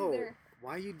 like, to yo, their-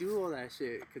 why you do all that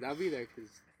shit? Cause I'll be there, cause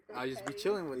I'll just be petty.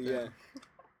 chilling with yeah. them.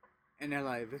 And they're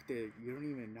like, Victor, you don't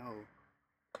even know.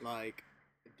 Like,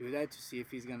 do that to see if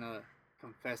he's gonna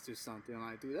confess to something.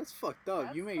 Like, dude, that's fucked up.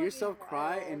 That's You made fucking yourself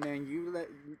cry, wild. and then you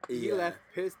Yeah. left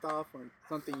pissed off on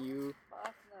something you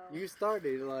Fuck no.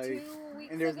 started. Like, 2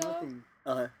 weeks and there's ago, nothing.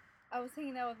 Uh-huh. I was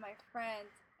hanging out with my friend,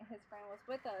 and his friend was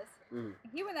with us. Mhm.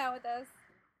 And he went out with us,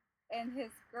 and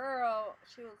his girl,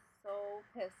 she was so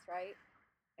pissed, right?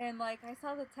 And like I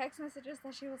saw the text messages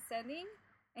that she was sending,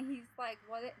 and he's like,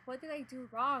 "What did I do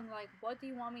wrong? Like, what do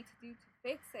you want me to do to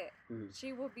fix it?" Mhm.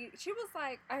 She was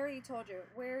like, "I already told you.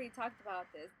 We already talked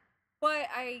about this." But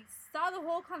I saw the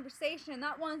whole conversation.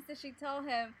 Not once did she tell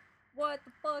him what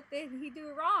the fuck did he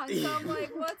do wrong. So I'm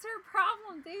like, "What's her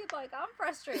problem, dude? Like, I'm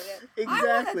frustrated. I want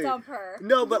Exactly. to dump her."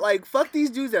 No, but like fuck these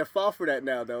dudes that fall for that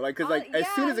now though. Like, cause like as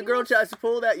soon yeah, as a he girl was- tries to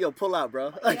pull that, yo, pull out,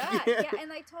 bro. Like, Yeah, yeah.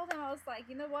 And I told him, I was like,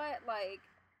 you know what, like,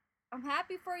 I'm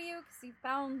happy for you because you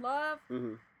found love.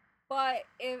 Mm-hmm. But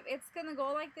if it's gonna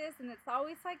go like this and it's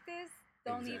always like this,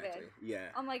 don't Exactly. even. Yeah.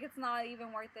 I'm like, it's not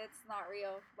even worth it. It's not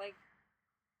real. Like,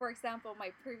 for example,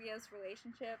 my previous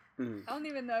relationship. Mhm. I don't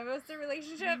even know if it was a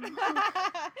relationship.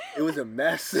 It was a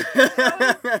mess.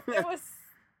 it was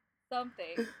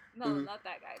something. No, Mhm. not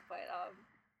that guy. But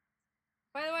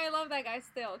by the way, I love that guy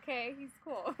still. Okay, he's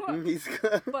cool. He's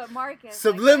good. But Marcus,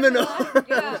 Subliminal. Like, him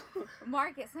and I, yeah,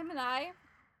 Marcus, him and I,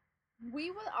 we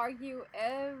would argue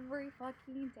every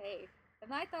fucking day,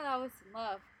 and I thought I was in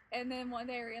love. And then one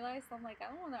day I realized I'm like,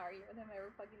 I don't want to argue with him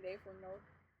every fucking day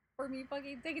for me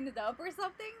fucking taking the dump or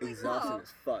something. Like, Exhausting no.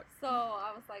 as fuck. So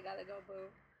I was like, gotta go,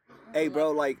 boo. Hey,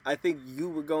 bro, like I think you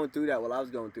were going through that while I was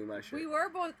going through my shit. We were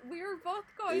both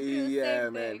going through the Yeah,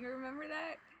 same man. thing. Remember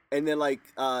that? And then like,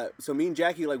 so me and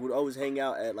Jackie like would always hang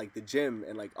out at like the gym,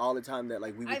 and like all the time that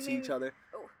like we would see each other.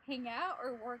 Oh, hang out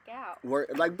or work out?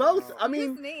 Work like both. I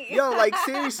Excuse mean, me. yo, like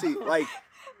seriously, like.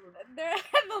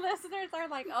 The listeners are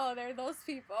like, oh, they're those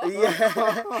people.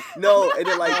 Yeah. No, and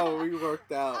then like. Oh, we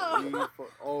worked out. Oh. We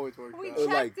always worked We out. checked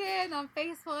like- in on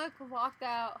Facebook, walked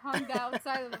out, hung out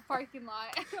outside of the parking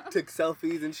lot. Took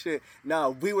selfies and shit.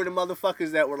 No, we were the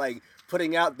motherfuckers that were like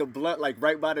putting out the blunt like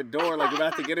right by the door, like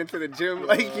about to get into the gym.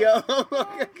 Like, yo,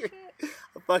 Oh, shit.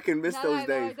 I fucking miss Now those I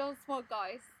know I days. don't smoke,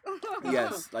 guys.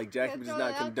 Yes, like Jackie Yeah, does throw not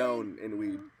it out there. condone in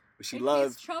weed, but she In case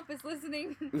loves. Trump is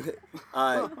listening.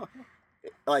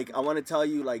 Like I want to tell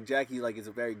you, like Jackie, like is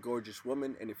a very gorgeous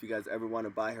woman, and if you guys ever want to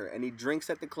buy her any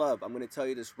drinks at the club, I'm gonna tell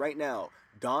you this right now,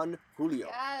 Don Julio.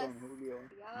 Yes. Don Julio.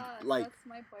 Yes, Like, that's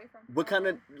my boyfriend. What kind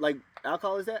of like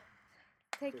alcohol is that?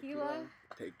 tequila?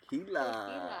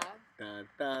 Tequila. Dun,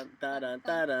 dun, dun, dun, dun, I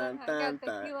dun, got dun,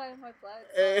 dun. tequila in my blood,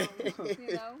 Hey. so,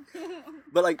 you know.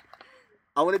 But like,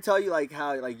 I want to tell you like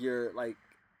how like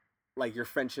your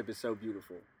friendship is so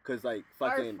beautiful, cause like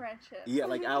fucking Our friendship. yeah,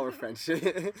 like our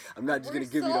friendship. I'm not just We're gonna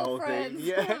give you the soul whole friends. thing,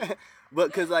 yeah.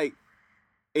 But cause like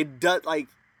it does like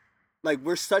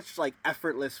we're such like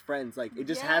effortless friends. Like it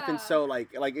just happens Yeah. so like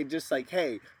it just like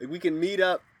hey like we can meet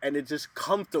up and it's just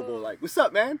comfortable. Boom. Like what's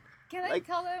up, man? Can I like-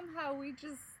 tell them how we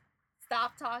just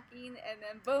stopped talking and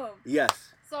then boom? Yes.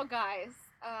 So guys,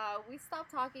 we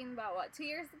stopped talking about what, 2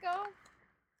 years ago?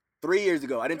 3 years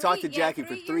ago, I didn't talk to Jackie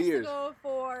for 3 years. Ago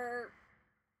for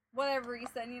whatever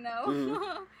reason, you know,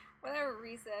 Mhm. whatever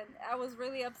reason, I was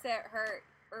really upset, hurt,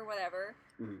 or whatever.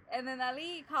 Mhm. And then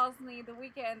Ali calls me the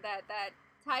weekend that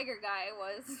Tiger guy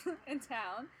was in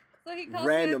town. So he calls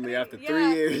Randomly me after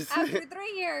 3 years. after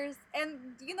 3 years,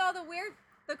 and you know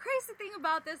the crazy thing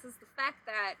about this is the fact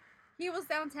that he was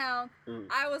downtown, Mhm.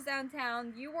 I was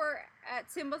downtown. You were at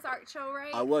Simba's art show,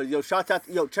 right? I was. Yo, shout out.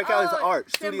 Yo, check out his Oh, art.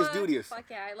 Studious Simba, Dudious. Fuck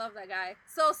yeah, I love that guy.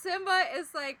 So Simba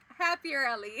is like happier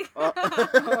Ali.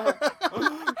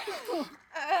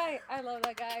 I love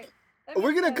that guy. That We're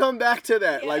makes gonna sense. come back to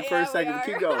that, Yeah, like for yeah, a second. we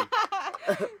Keep are.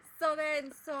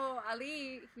 going. So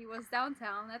Ali, he was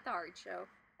downtown at the art show,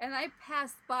 and I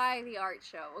passed by the art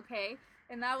show, okay?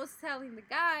 And I was telling the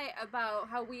guy about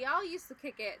how we all used to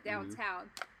kick it downtown.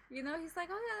 You know, he's like,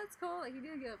 oh yeah, that's cool. Like, he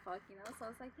didn't give a fuck, you know? So I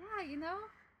was like, yeah, you know?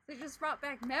 So it just brought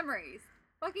back memories.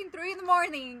 Fucking 3 in the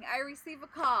morning, I receive a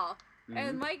call,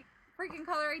 and my freaking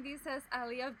caller ID says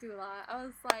Ali Abdullah. I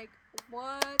was like,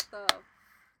 what the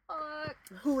fuck?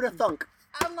 Who would have thunk?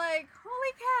 I'm like,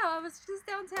 holy cow, I was just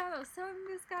downtown. I was telling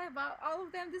this guy about all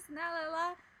of them, this and that, la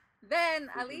la. Then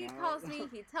Ali out. calls me.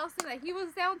 He tells him that he was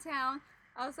downtown.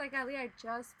 I was like, Ali, I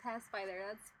just passed by there.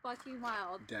 That's fucking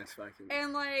wild. That's fucking.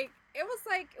 And like, it was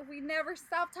like we never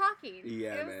stopped talking.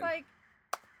 Yeah, It was man. like,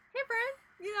 hey, friend.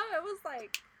 You know, it was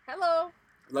like, hello.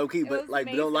 Low key, It but was like,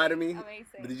 don't lie to me. amazing, Amazing.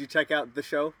 But did you check out the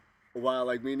show while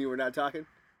like me and you were not talking?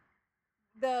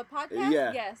 The podcast?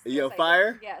 Yeah. Yes. Yo, yes, I did.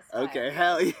 fire? Yes. Fire, Okay, yes.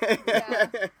 hell yeah.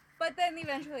 Yeah. But then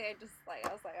eventually I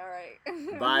was like, all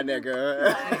right. Bye,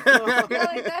 nigga. Bye. Y'all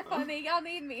ain't that funny. Y'all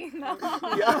need me. No.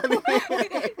 Y'all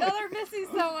need- Y'all are missing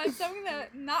so much, so I'm gonna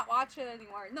not watch it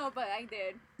anymore. No, but I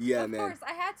did. Yeah, Of man. course,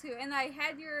 I had to. And I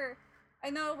had I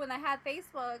know when I had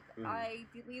Facebook, Mhm. I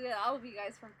deleted all of you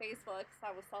guys from Facebook because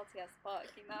I was salty as fuck,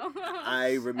 you know?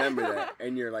 I remember that,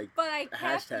 and you're like, But I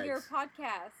kept your hashtags.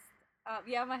 podcast.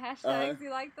 Yeah, my hashtags. Uh-huh. You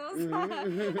like those?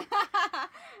 Mhm,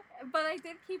 But I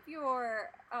did keep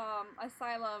your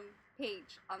asylum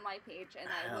page on my page, and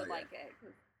I Hell would yeah. like it.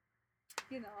 'Cause,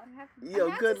 you know, I have. yo, I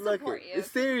have good to looking. support you.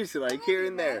 Seriously, like love here you,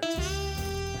 and there.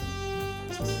 man.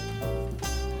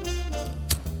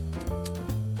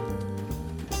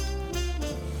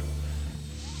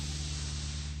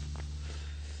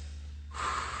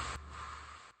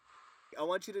 I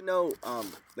want you to know,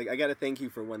 like I gotta thank you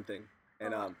for one thing,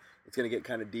 and Uh-huh. it's gonna get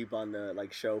kind of deep on the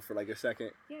like show for like a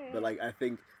second, Yeah. but like I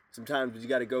think sometimes you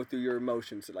got to go through your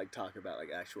emotions to like talk about like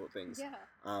actual things.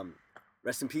 Yeah.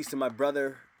 Rest in peace to my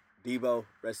brother, Debo.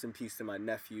 Rest in peace to my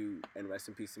nephew, and rest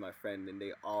in peace to my friend. And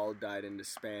they all died in the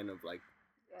span of like,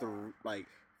 Yeah.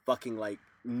 fucking like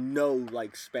no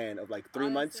like span of like 3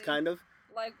 months, Honestly. kind of.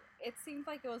 Like, it seemed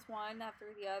like it was one after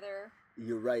the other,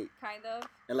 You're right. kind of.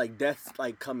 And like deaths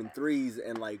like come in threes,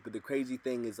 and like, but the crazy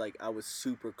thing is like I was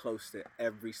super close to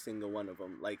every single one of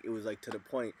them. Like it was like to the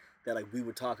point that like we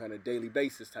would talk on a daily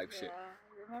basis type Yeah, shit.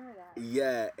 I remember that.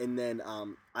 Yeah, and then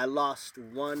I lost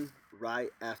one right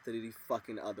after the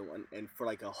fucking other one, and for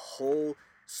like a whole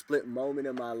split moment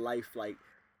in my life, like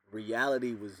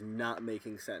reality was not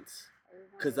making sense. I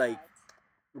remember 'Cause, like, that.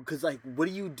 Because like, what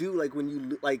do you do like when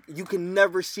you like you can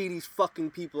never see these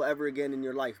fucking people ever again in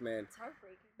your life, man? It's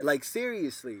heartbreaking. Like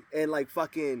seriously, and like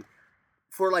fucking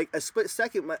for like a split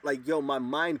second, my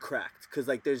mind cracked because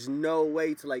like there's no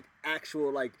way to like actual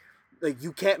like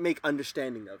you can't make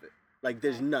understanding of it. Like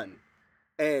there's none,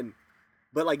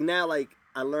 but like now like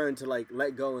I learned to like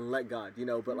let go and let God, you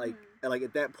know. But like and, like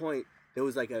at that point, there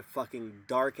was like a fucking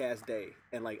dark ass day,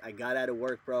 and like I got out of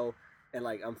work, bro, and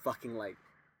like I'm fucking like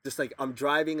just like I'm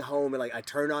driving home, and like I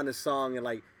turn on the song, and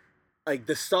like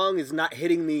the song is not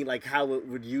hitting me like how it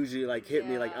would usually like hit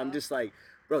me. Like I'm Yeah. just like,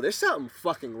 bro, there's something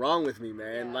fucking wrong with me,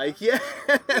 man. Yeah. Like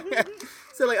yeah.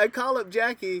 So like I call up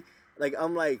Jackie, like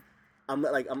I'm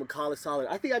gonna call it solid.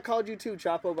 I think I called you too,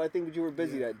 Chapo, but I think you were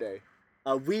busy that day.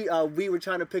 We were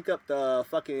trying to pick up the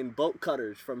fucking bolt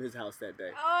cutters from his house that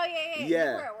day. Oh yeah. You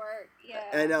Yeah. were at work. Yeah.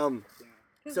 And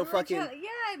 'Cause so we were fucking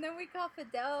yeah, and then we called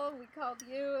Fidel. We called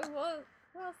you. Who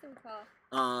else did we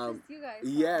call? Just you guys. huh?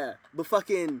 yeah, but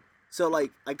fucking so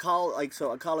like I call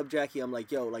up Jackie. I'm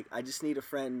like, yo, like I just need a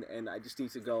friend, and I just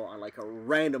need to go on like a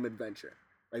random adventure.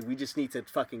 Like we just need to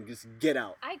fucking just get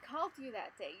out. I called you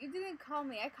that day. You didn't call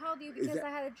me. I called you Is because that- I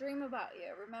had a dream about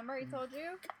you. Remember I told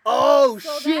you? Oh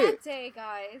So shit! that day,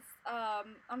 guys,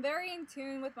 I'm very in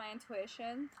tune with my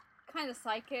intuition. Kind of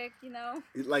psychic, you know.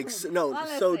 Like no,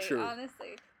 Honestly, so true.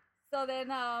 Honestly. So then,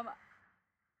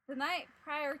 the night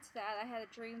prior to that, I had a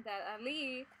dream that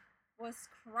Ali was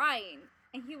crying,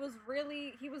 and he was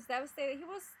devastated. He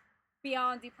was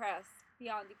beyond depressed.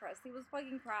 He was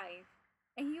fucking crying,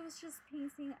 and he was just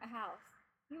painting a house.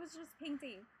 He was just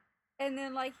painting, and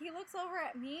then like he looks over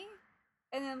at me,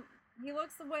 and then he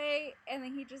looks away, and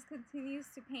then he just continues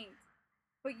to paint.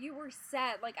 But you were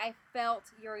sad. Like I felt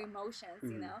your emotions,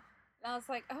 you Mhm. know. And I was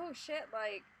like, oh shit,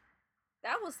 like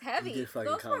that was heavy. did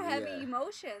fucking Those were come, heavy yeah.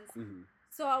 emotions. Mhm.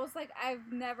 So I was like,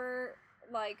 I've never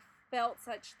like felt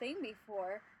such thing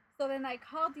before. So then I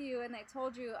called you and I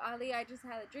told you, Ali, I just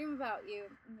had a dream about you.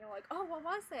 And you're like, oh, what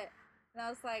was it? And I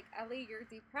was like, Ali, you're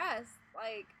depressed.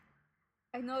 Like,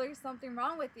 I know there's something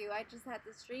wrong with you. I just had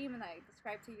this dream and I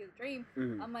described to you the dream.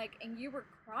 Mhm. I'm like, and you were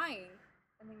crying.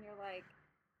 And then you're like,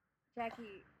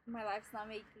 Jackie, my life's not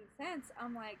making sense.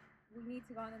 I'm like, we need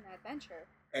to go on an adventure.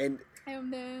 And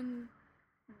then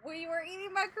we were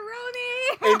eating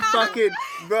macaroni. and fucking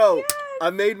bro, Yes. I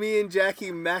made me and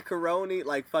Jackie macaroni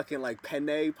like fucking like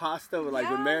penne pasta with like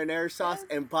with Yes, marinara sauce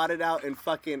yes. and bought it out in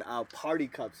fucking party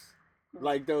cups.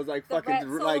 Like those like The fucking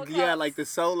red like Solo yeah cups. like the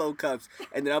solo cups,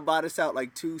 and then I bought us out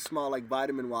like 2 small like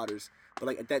vitamin waters. But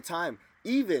like at that time,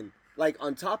 even like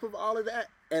on top of all of that,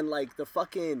 and like the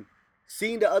fucking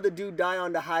seeing the other dude die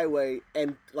on the highway,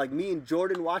 and like me and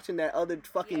Jordan watching that other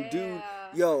fucking dude,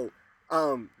 Yeah. yo,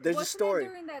 there's a Wasn't story. it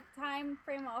during that time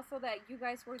frame also that you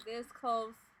guys were this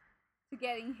close to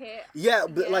getting hit? Yeah,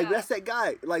 but like Yeah. that's that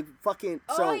guy. Like fucking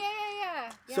Oh so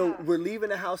yeah. so we're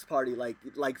leaving a house party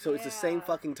like so it's the same Yeah.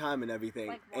 fucking time and everything.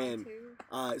 like 1, And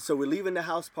 2. so we're leaving the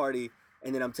house party,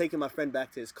 and then I'm taking my friend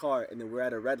back to his car, and then we're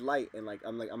at a red light, and like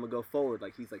I'm gonna go forward.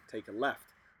 Like he's like take a left.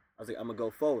 I was like I'm gonna go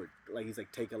forward. Like he's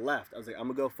like take a left. I was like I'm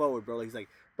gonna go forward, bro. Like, he's like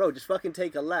bro just fucking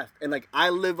take a left. And like I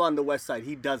live on the west side,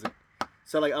 he doesn't.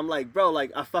 So like I'm like bro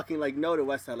like I fucking like know the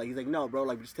west side. Like he's like no bro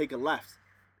like just take a left.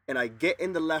 And I get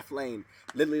in the left lane,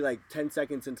 literally like 10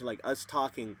 seconds into like us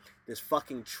talking, this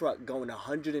fucking truck going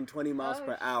 120 miles Oh,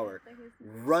 per shit, hour that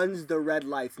is- runs the red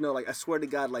lights. No, like I swear to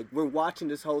God, like we're watching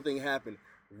this whole thing happen.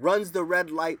 Runs the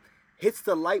red light, hits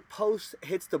the light post,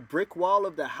 hits the brick wall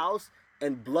of the house,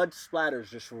 and blood splatters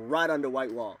just right on the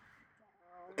white wall.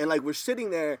 And like we're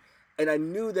sitting there, and I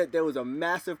knew that there was a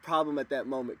massive problem at that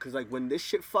moment, because like when this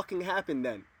shit fucking happened,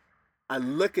 then I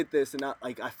look at this and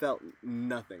I felt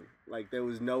nothing. Like there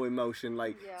was no emotion.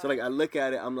 Like so like I look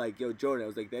at it, I'm like, yo, Jordan, I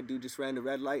was like, that dude just ran the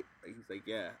red light? Like he's like,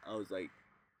 yeah. I was like,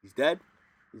 he's dead?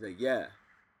 He's like, yeah.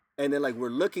 And then like we're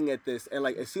looking at this, and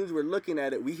like as soon as we're looking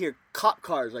at it, we hear cop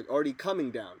cars like already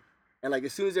coming down. And like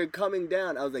as soon as they're coming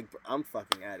down, I was like, I'm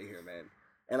fucking out of here, man.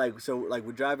 And like so like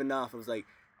we're driving off, I was like,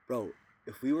 bro,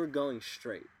 if we were going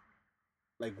straight,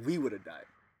 like we would have died.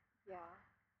 Yeah.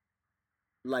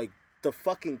 Like the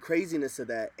fucking craziness of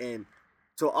that, and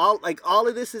so all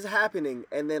of this is happening,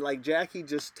 and then like Jackie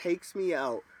just takes me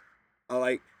out.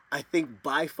 Like I think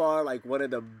by far like one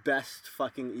of the best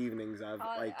fucking evenings I've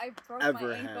like I broke ever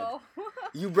my had. ankle.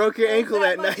 You broke your ankle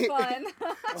that much night. Fun.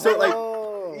 So like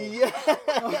Oh. yeah.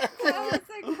 I was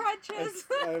in crutches.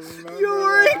 I remember You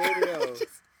were in that video.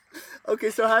 crutches. Okay,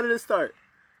 so how did it start?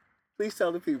 Please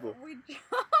tell the people. We jumped.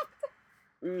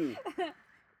 Mm.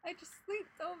 I just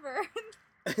sleeped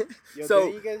over. Yo, So-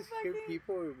 didn't you guys hear Fucking-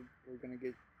 people were gonna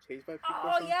get chased by people or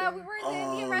Oh something? yeah, we were in the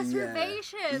Indian Oh,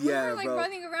 reservation. yeah. We Yeah, were like bro.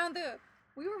 running around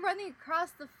we were running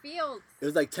across the fields. It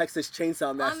was like Texas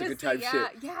Chainsaw Massacre Honestly, type yeah.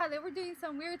 shit. Yeah, they were doing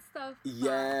some weird stuff.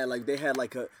 Yeah, like they had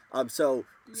like a so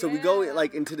we go Yeah.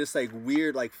 like into this like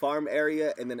weird like farm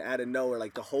area, and then out of nowhere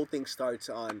like the whole thing starts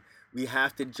on we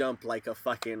have to jump like a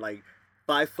fucking like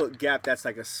 5-foot gap that's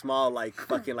like a small like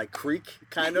fucking like creek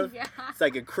kind of. Yeah. It's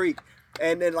like a creek,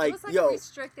 and then It like was like yo, a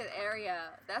restricted area.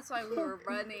 That's why we were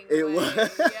running. It away.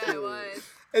 was. Yeah, it was.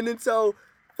 and then so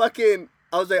fucking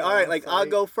I was like, Oh, all right, like I'll sorry.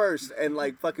 go first, and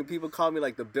like fucking people call me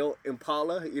like the built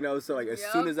Impala, you know. So like as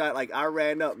soon Yup. as I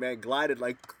ran up, man, glided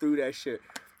like through that shit,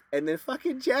 and then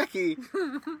fucking Jackie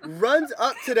runs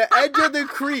up to the edge of the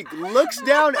creek, looks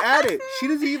down at it. She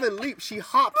doesn't even leap; she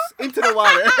hops into the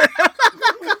water.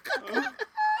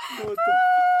 What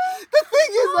The thing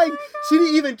is, like, she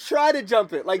didn't even try to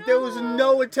jump it. Like there was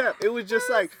no attempt. It was just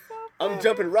like I'm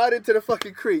jumping right into the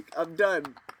fucking creek. I'm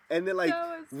done. And then like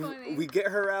That was funny. we get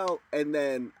her out, and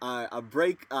then I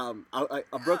break I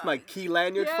broke my key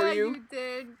lanyard yeah, for you. you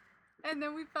did. And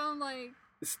then we found like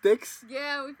Sticks,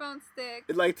 we found sticks.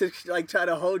 and, like to like try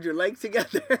to hold your legs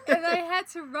together. And I had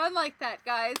to run like that,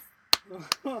 guys.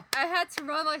 I had to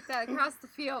run like that across the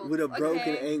field. With a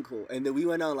broken okay? ankle, and then we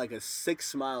went on like a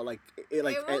 6 mile, like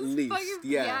like It at was least, fucking-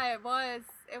 yeah, it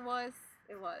was.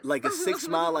 like a 6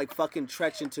 mile like fucking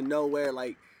stretch into nowhere,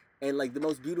 like, and like the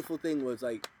most beautiful thing was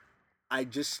like I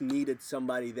just needed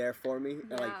somebody there for me,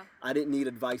 and like Yeah. I didn't need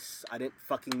advice, I didn't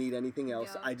fucking need anything else,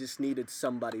 Yeah. I just needed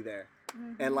somebody there,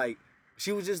 Mhm. and like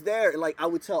she was just there, and like I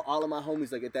would tell all of my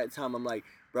homies like at that time, I'm like,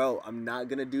 bro, I'm not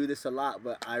gonna do this a lot,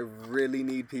 but I really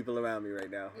need people around me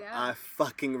right now. Yeah. I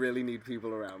fucking really need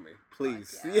people around me,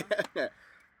 please. yeah. Yeah.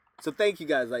 So thank you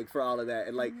guys like for all of that,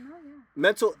 and like No,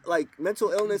 yeah.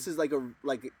 mental illness is like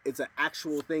it's an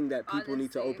actual thing that people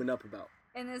need to Honestly. open up about.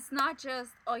 And it's not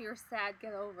just, oh, you're sad,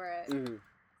 get over it. Mhm.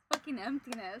 Fucking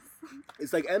emptiness.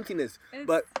 It's like emptiness, It's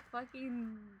but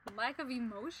fucking lack of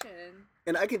emotion.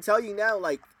 and I can tell you now,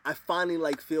 like I finally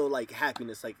like feel like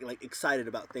happiness, like excited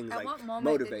about things, At like what moment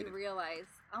motivated. did you realize,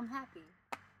 I'm happy?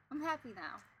 I'm happy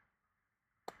now.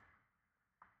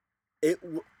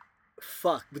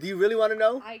 Fuck, but do you really want to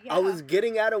know? Yeah. I was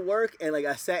getting out of work, and like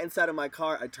I sat inside of my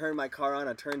car. I turned my car on.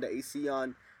 I turned the AC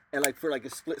on, and like for like a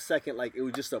split second, like it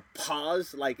was just a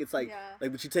pause. Like it's like Yeah.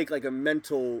 like but you take like a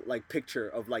mental like picture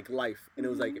of like life, and it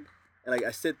was like, Mhm. and like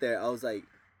I sit there. I was like,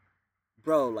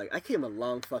 bro, like I came a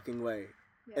long fucking way,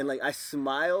 Yeah. and like I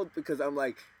smiled because I'm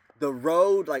like the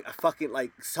road, like I fucking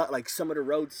like like some of the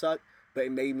roads suck, but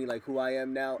it made me like who I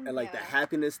am now, and like the Yeah.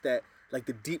 happiness that. Like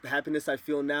the deep happiness I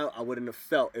feel now, I wouldn't have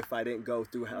felt if I didn't go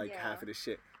through like Yeah. half of the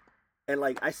shit. And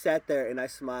like I sat there and I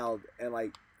smiled, and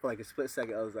like for like a split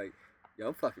second, I was like, "Yo,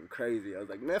 I'm fucking crazy." I was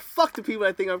like, "Man, fuck the people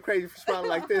that think I'm crazy for smiling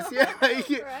like this." Yeah, like,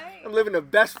 Right. I'm living the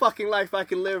best fucking life I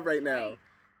can live right now. Right.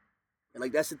 And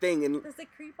like that's the thing, and Does it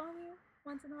creep on you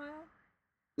once in a while?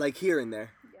 like here and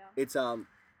there, Yeah. it's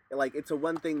like it's a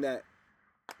one thing that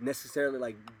necessarily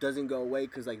like doesn't go away,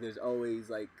 because like there's always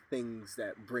like things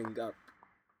that bring up,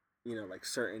 you know, like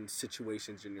certain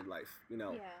situations in your life, you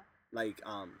know. Yeah. Like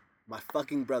my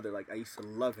fucking brother, like I used to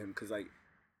love him because like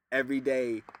every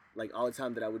day, like all the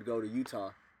time that I would go to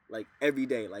Utah, like every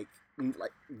day, like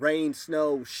rain,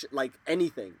 snow, like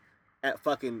anything, at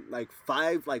fucking like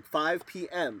 5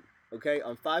 p.m. Okay,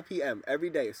 on 5 p.m. every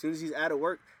day, as soon as he's out of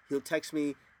work, he'll text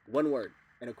me one word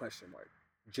and a question mark,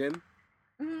 Jim.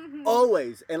 Mhm.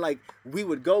 Always. And like we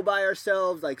would go by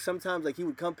ourselves, like sometimes like he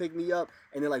would come pick me up,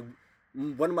 and then like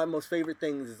one of my most favorite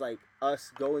things is like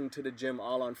us going to the gym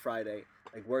all on Friday,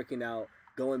 like working out,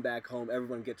 going back home,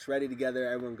 everyone gets ready together,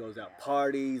 everyone goes out,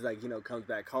 parties, like, you know, comes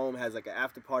back home, has like an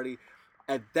after party.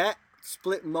 At that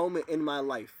split moment in my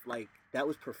life, like that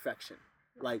was perfection.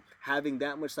 Like having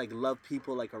that much like love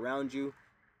people like around you,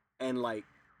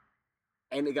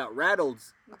 and it got rattled,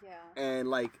 Yeah. and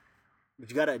like, but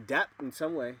you gotta adapt in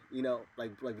some way, you know,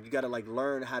 like you gotta like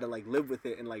learn how to like live with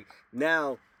it. And like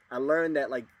now I learned that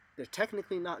like they're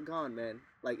technically not gone, man.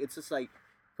 Like it's just like,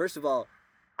 first of all,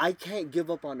 I can't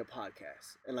give up on the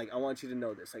podcast, and like I want you to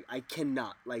know this. Like I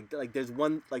cannot. Like there's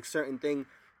one like certain thing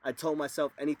I told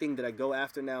myself. Anything that I go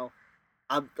after now,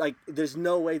 I'm like there's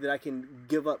no way that I can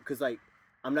give up because like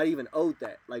I'm not even owed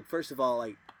that. Like first of all,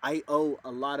 like I owe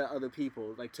a lot of other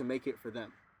people like to make it for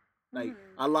them. Like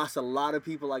I lost a lot of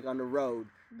people like on the road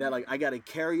that like I gotta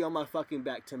carry on my fucking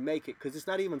back to make it because it's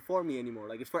not even for me anymore.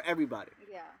 Like it's for everybody.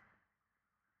 Yeah.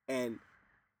 And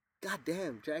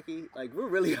goddamn, Jackie, like we're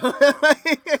really.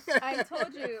 I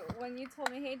told you when you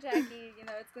told me, hey Jackie, you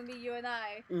know it's gonna be you and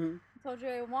I. Mhm. I told you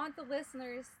I want the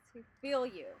listeners to feel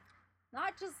you,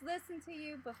 not just listen to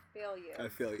you, but feel you. I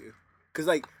feel you, cause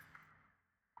like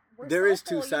We're there is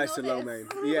soulful, two sides to you know Low this.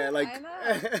 Main. Yeah, like, I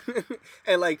know.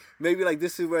 and like maybe like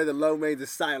this is where the Low Main's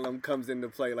asylum comes into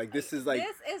play. Like this is like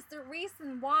this is the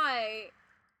reason why.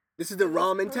 this is the it was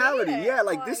raw mentality. created. Yeah,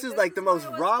 like this is like the why most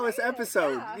it was rawest created.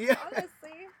 episode. Yeah, Honestly.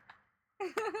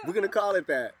 we're gonna call it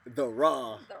that, the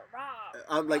raw. The raw.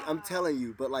 I'm raw. telling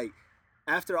you, but like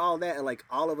after all that and like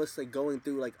all of us like going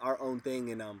through like our own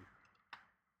thing and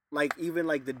like even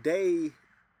like the day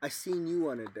I seen you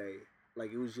on a day,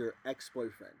 like it was your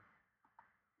ex-boyfriend.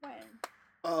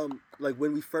 When? Like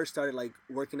when we first started like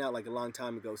working out like a long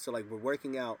time ago. So like we're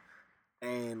working out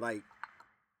and like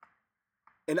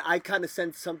and I kind of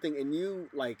sensed something in you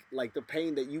like the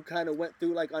pain that you kind of went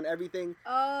through like on everything.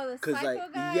 Oh, the 'Cause, psycho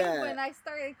like, guy. yeah. When I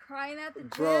started crying at the gym.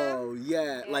 Bro,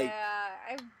 yeah, like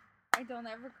I don't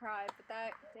ever cry, but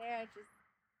that day I just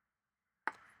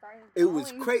started. it was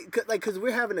bawling. crazy like cuz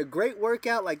we're having a great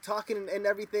workout like talking and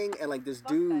everything and like this Fuck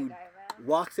that dude guy, man.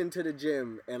 walks into the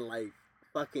gym and like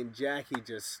fucking Jackie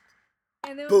just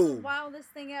And it was boom. the wildest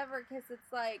thing ever because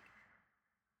it's like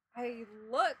I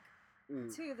look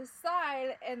mm, to the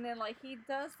side and then like he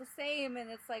does the same and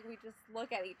it's like we just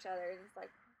look at each other and it's like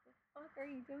what the fuck are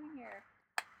you doing here?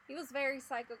 He was very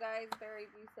psycho, guys, very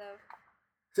abusive.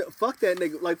 so fuck that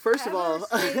nigga. Like first of all,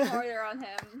 harder on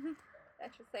him.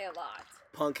 That should say a lot.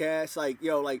 punk ass like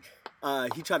yo like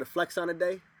he tried to flex on a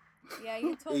day. Yeah,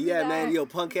 you told me Yeah, that. man, yo,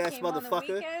 punk He ass came on the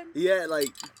motherfucker. weekend. Yeah, like,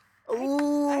 I just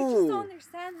ooh. don't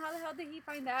understand how the hell did he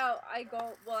find out I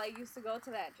used to go to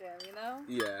that gym, you know?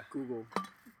 Yeah, Google.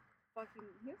 Fucking,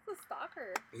 he was a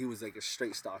stalker. he was like a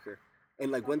straight stalker.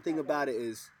 And like Fuck one thing that about guy. it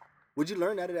is, would you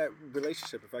learn out of that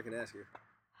relationship if I can ask you?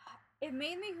 It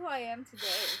made me who I am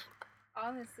today.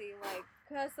 Honestly, like,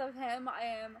 because of him, I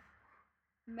am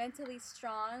mentally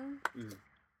strong. Mhm.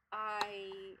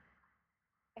 I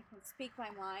can speak my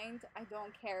mind. I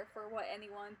don't care for what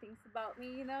anyone thinks about me,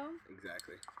 you know?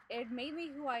 Exactly. It made me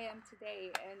who I am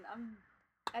today, and I'm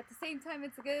at the same time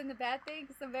it's a good and a bad thing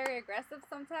because I'm very aggressive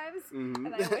sometimes, Mhm.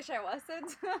 and I wish I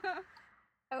wasn't.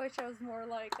 I wish I was more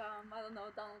like I don't know,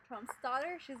 Donald Trump's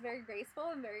daughter. She's very graceful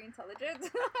and very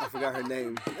intelligent. I forgot her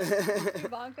name.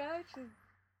 Ivanka. She's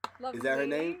lovely. Is that her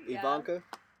name? lady. Yeah. Ivanka?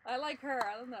 I like her.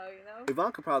 I don't know, you know.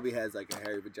 Ivanka probably has like a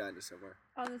hairy vagina somewhere.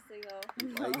 Honestly though,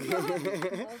 Like-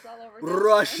 Moles all over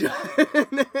Russia.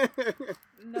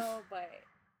 No, but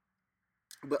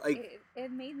But like, it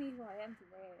made me who I am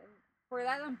today, and for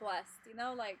that I'm blessed. You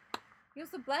know, like he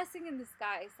was a blessing in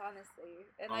disguise, honestly.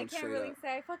 And I I'm can't straight really up.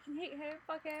 say I fucking hate him,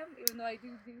 fuck him, even though I do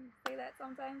say that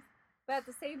sometimes. But at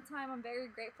the same time, I'm very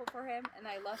grateful for him, and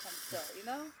I love him still. You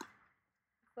know,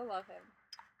 still love him.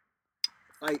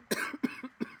 like,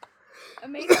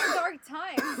 Amazing dark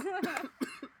times.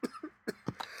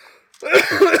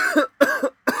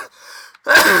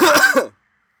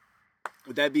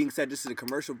 with that being said, this is a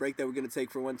commercial break that we're gonna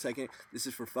take for 1 second. This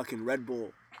is for fucking Red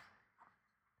Bull.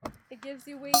 It gives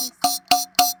you wings.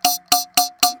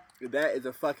 That is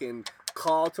a fucking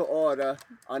call to order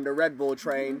on the Red Bull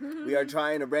train. We are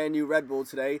trying a brand new Red Bull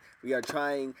today. We are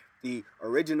trying the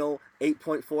original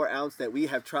 8.4 ounce that we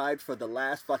have tried for the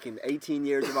last fucking 18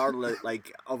 years of our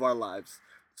of our lives.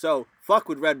 So fuck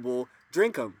with Red Bull,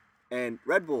 drink them, and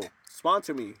Red Bull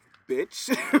sponsor me, bitch.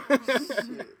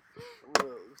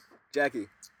 Jackie.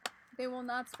 They will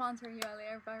not sponsor you, Ali.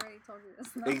 I've already told you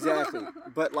this. No. Exactly.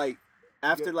 But like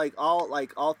after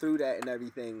all through that and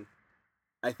everything,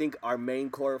 I think our main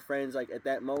core of friends like at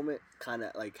that moment kind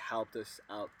of like helped us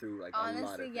out through like a lot of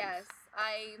Honestly, things. yes,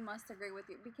 I must agree with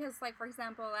you because, like, for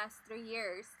example, the last 3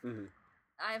 years, Mhm.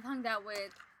 I've hung out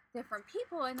with different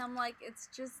people, and I'm like, it's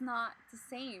just not the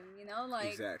same, you know?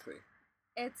 Like, Exactly.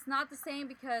 it's not the same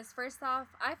because, first off,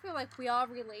 I feel like we all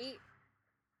relate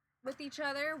with each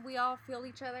other. We all feel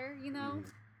each other, you know?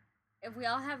 Mhm. If we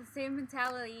all have the same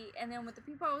mentality, and then with the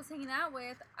people I was hanging out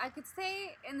with, I could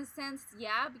say, in a sense,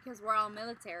 yeah, because we're all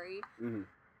military, Mhm.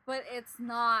 but it's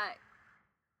not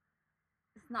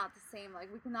it's not the same.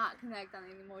 Like we cannot connect on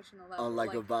an emotional level. On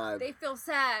like a vibe. They feel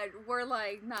sad. We're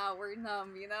like, nah, we're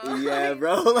numb. You know? Yeah, Like,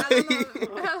 bro. I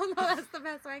don't know. That's the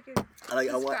best way I can Like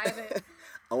describe it.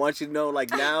 I want you to know, like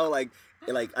now, like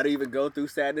I don't even go through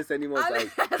sadness anymore.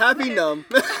 It's I'm like happy numb.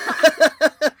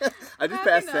 I just happy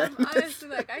passed numb. that. Honestly,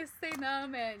 like I stay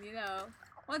numb and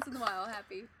once in a while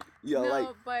happy. Yo, no, like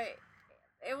but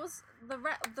it was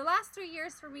the last 3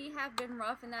 years for me have been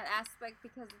rough in that aspect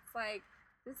because it's like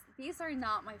these are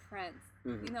not my friends.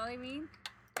 Mhm. You know what I mean?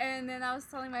 And then I was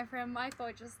telling my friend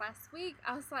Michael just last week,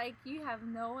 I was like, you have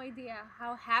no idea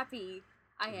how happy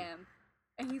I am.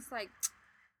 And he's like,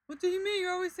 what do you mean?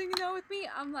 You're always hanging out with me?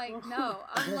 I'm like, no.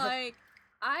 I'm like,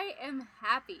 I am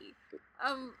happy.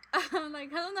 I'm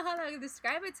like, I don't know how to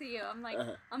describe it to you. I'm like,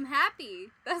 I'm happy.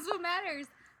 That's what matters.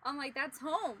 I'm like, that's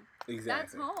home.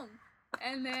 exactly. That's home.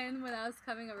 And then when I was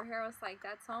coming over here, I was like,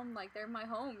 that's home. Like, they're my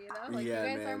home, you know? Like, Yeah,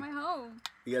 you guys are man. my home.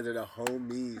 You guys are the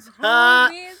homies.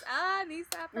 Homies. Knee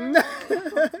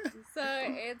slapper. So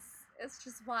it's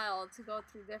just wild to go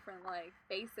through different, like,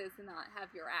 phases and not have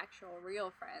your actual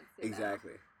real friends, you know?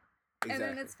 Exactly. And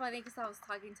then it's funny because I was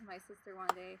talking to my sister one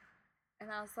day, and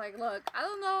I was like, look, I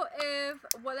don't know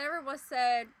if whatever was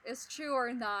said is true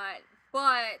or not,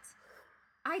 but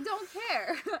I don't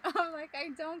care. I'm like, I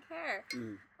don't care.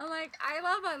 Mm. I'm like, I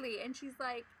love Ali. And she's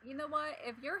like, you know what?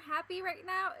 If you're happy right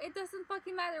now, it doesn't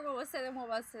fucking matter what was said and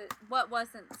what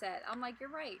wasn't said. I'm like, you're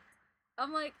right.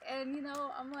 I'm like, and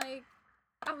I'm like,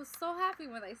 I was so happy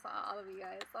when I saw all of you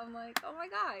guys. I'm like, oh my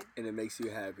God. And it makes you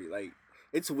happy. Like,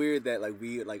 it's weird that, like,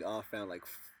 we, like, all found, like,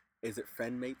 is it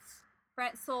friend mates?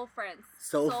 Soul friends.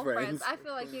 Soul friends. I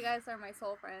feel like you guys are my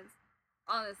soul friends.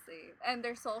 Honestly. And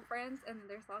they're soul friends, and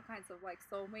there's all kinds of, like,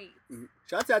 soulmates. Mm-hmm.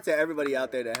 Shouts out to everybody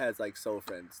out there that has, like, soul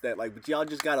friends. That, like, but y'all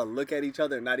just gotta look at each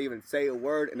other and not even say a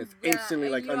word, and it's instantly,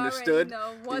 and like, you understood.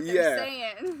 Already know what Yeah. they're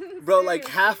saying. Bro, like,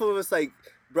 half of us, like,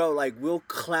 bro, like, we'll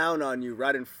clown on you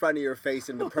right in front of your face,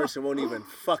 and the person won't even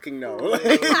fucking know.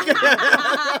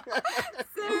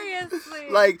 Seriously.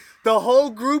 Like, the whole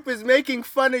group is making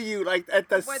fun of you, like, at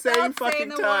the Without same fucking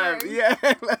saying a time. word. Yeah,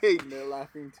 like, They're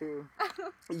laughing too.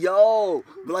 yo,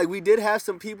 but, like, we did have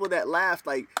some people that laughed.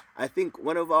 Like, I think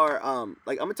one of our,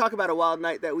 like, I'm gonna talk about a wild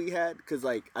night that we had, because,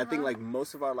 like, I think, like,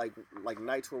 most of our, like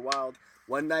nights were wild.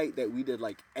 One night that we did,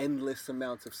 like, endless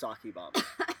amounts of sake bomb.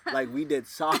 Like, we did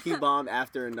sake bomb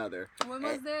after another. When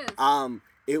was this?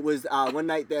 It was one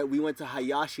night that we went to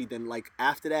Hayashi. Then, like,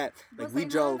 after that, like, was we I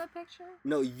not drove. in the picture?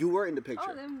 No, you were in the picture.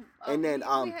 Oh, then, And then,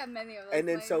 we had many of those and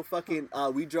then nights. so fucking,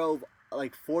 we drove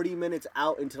like 40 minutes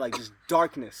out into like just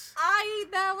darkness.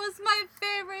 That was my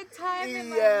favorite time in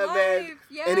my Yeah, life. man.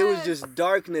 Yes. And it was just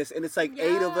darkness, and it's like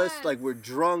 8 of us, like, Yes. we're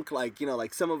drunk, like,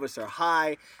 like some of us are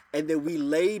high, and then we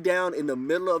lay down in the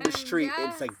middle of the And street,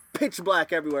 and it's like yes. pitch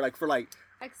black everywhere, like for like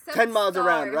Except 10 miles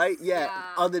around, stars. right? Yeah,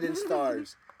 other than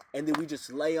stars. And then we just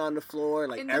lay on the floor,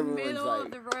 like in the everyone's middle like,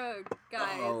 of the road,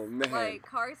 guys. Oh, man. Like,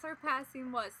 cars are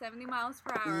passing, 70 miles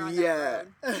per hour on yeah.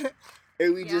 that road.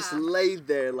 And we just Yeah. laid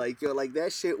there, like, yo, like,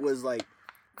 that shit was like,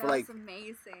 That for like was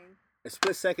amazing. a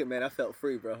split second, man, I felt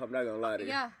free, bro. I'm not gonna lie to you.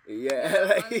 Yeah. Yeah. Yeah,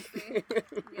 like, honestly.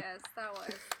 Yes, that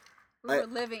was. We I- were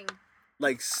living.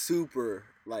 like, super,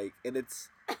 like, and it's,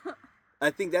 I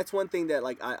think that's one thing that,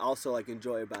 like, I also, like,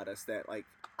 enjoy about us, that, like,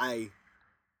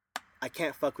 I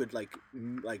can't fuck with, like,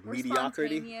 like, We're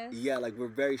mediocrity. spontaneous. Yeah, like, we're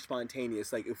very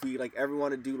spontaneous. Like, if we, like, ever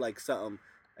want to do, like, something,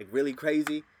 like, really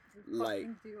crazy, like,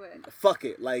 Fucking do it. fuck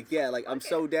it. Like, yeah, like, I'm Fuck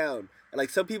so it. down. And, like,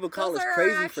 some people call Those us are our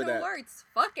crazy for actual that. words.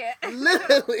 Fuck it.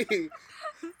 Literally.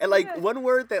 And, like, Yeah. one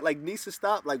word that, like, needs to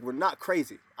stop, like, we're not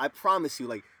crazy. I promise you,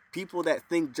 like, people that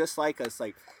think just like us,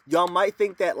 like, y'all might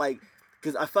think that, like,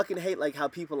 because I fucking hate, like, how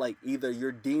people, like, either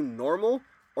you're deemed normal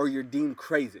or you're deemed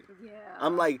crazy. Yeah.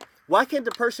 I'm like, why can't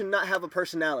the person not have a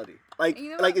personality? Like, And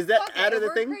you know like, what? is that Fuck out it. of the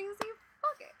We're thing? Crazy.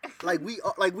 Fuck it.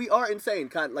 Like we are insane,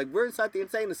 kind. Like, we're inside the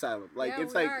insane asylum. Like, yeah,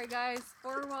 it's we like, are, guys.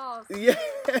 4 walls. yeah,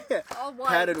 All white.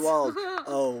 padded walls.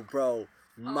 Oh, bro,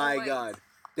 my white. God,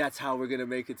 that's how we're gonna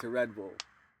make it to Red Bull.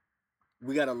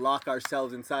 We gotta lock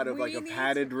ourselves inside of, like, We a need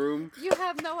padded to- room. You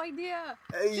have no idea.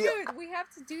 Dude, Yeah, we have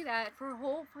to do that for a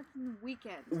whole fucking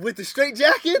weekend. with the straight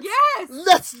jackets. Yes!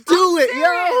 Let's do it, serious.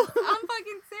 yo. I'm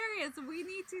fucking serious. We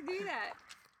need to do that.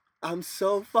 I'm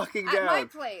so fucking At my down.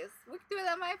 place. We can do it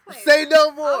at my place. Say no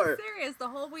I'm more. serious. The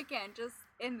whole weekend, just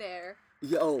in there.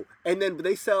 Yo, and then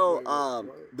they sell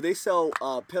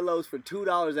Wait. pillows for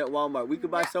 $2 at Walmart. We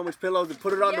could buy Yeah. so much pillows and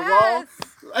put it on the wall. Yes!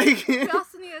 Like, We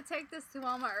also need to take this to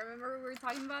Walmart. Remember we were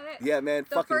talking about it? yeah, man,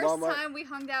 The fucking first Walmart. time we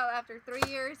hung out after 3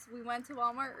 years, we went to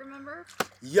Walmart, remember?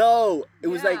 Yo, it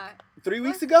was like Yeah. 3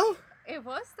 weeks ago. It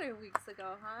was 3 weeks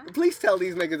ago, huh? Please tell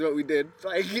these niggas what we did.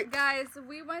 Like, Guys,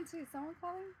 we went to someone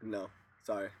calling? no,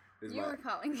 sorry. This is You my- were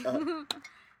calling. Uh.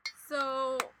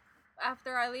 So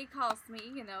after Ali calls me,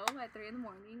 you know, at 3 in the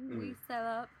morning, we set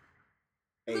up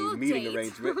a little meeting date.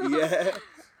 arrangement. Yeah.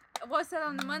 Was it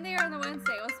on the Monday or on the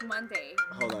Wednesday? It was Monday.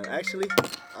 Hold on. Actually,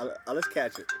 let's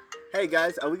catch it. Hey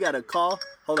guys, we got a call.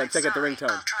 Hold on, check out the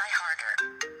ringtone.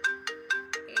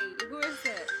 Hey, who is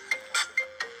it?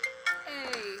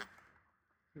 Hey.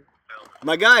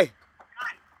 My guy.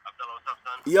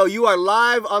 Yo, you are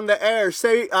live on the air.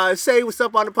 Say what's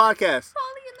up on the podcast.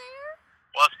 Polly in there?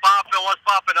 What's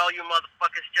poppin', all you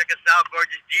motherfuckers? Check us out,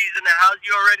 Gorgeous G's in the house,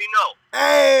 you already know.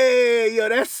 Hey, yo,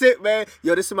 that's it, man.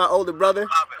 Yo, this is my older brother.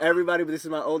 Everybody, but this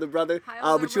is my older brother. Hi,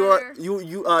 older but brother.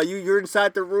 you're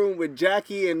inside the room with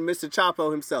Jackie and Mr.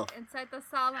 Chapo himself. Inside the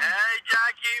salon. Hey,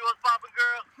 Jackie, what's poppin',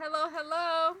 girl? Hello,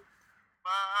 hello.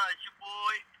 It's your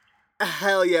boy.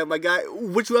 Hell yeah, my guy.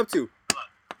 What you up to?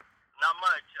 Not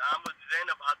much. I'm with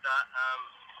Zainab about that.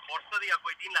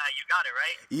 You got it,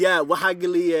 right? Yeah,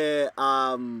 وحاجلي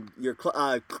your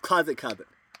closet cabinet.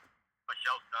 For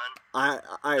sure, son.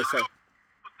 Alright, so. To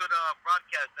the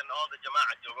broadcast and all the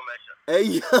Jama'at, Hey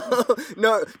yo,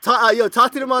 no, talk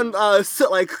to them on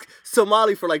like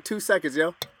Somali for like 2 seconds, yo.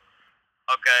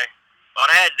 Okay.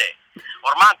 Orhede.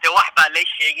 Ormante wahba leesh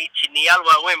sheegay jinniyaal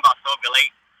waaweyn baa soo galay.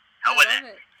 I love Hawada.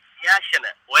 it.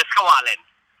 Yaashana way iska waaleen.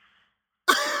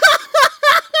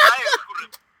 Ay isku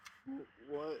rid.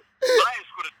 What? Ay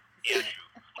isku rid. Yaashu.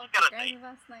 Fucking Gotta granny say.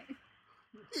 last night.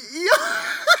 Yo.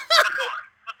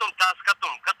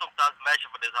 كتم تاس ماشي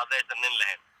في الإزهادية سنين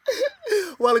لهم.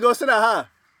 ولا قوسنا ها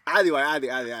عادي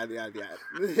عادي.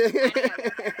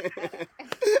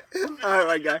 Alright,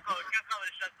 my guy.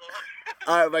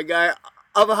 Alright, my guy.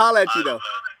 I'm gonna holler at you though.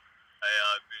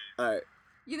 Alright.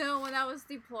 You know, when I was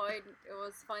deployed, it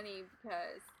was funny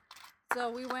because so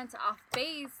we went off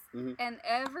base Mhm. and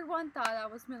everyone thought I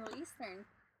was Middle Eastern.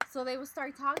 So they would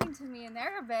start talking to me in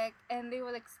Arabic and they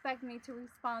would expect me to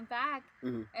respond back.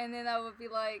 Mhm. And then I would be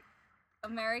like,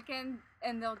 American,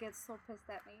 and they'll get so pissed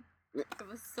at me. It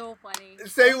was so funny.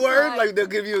 Say I'm word, like they'll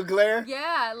give you a glare.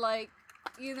 yeah, like,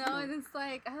 you know, and it's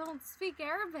like, I don't speak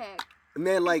Arabic.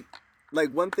 Man, like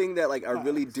one thing that like I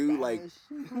really do like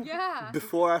Yeah.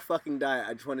 before I fucking die,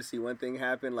 I just want to see one thing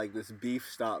happen, like this beef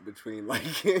stop between like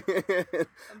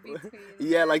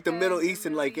yeah, like the Middle East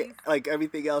and like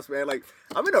everything else, man. Like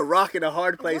I'm in a rock and a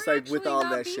hard place, We're like with actually all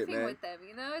not that shit, beefing man. with them,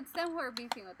 you know, it's them who are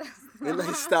beefing with us. And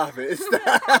like stop it.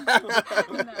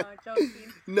 No,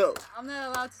 joking. No, I'm not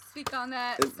allowed to speak on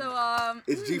that. It's- So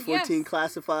it's G14 yes.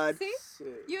 classified. See,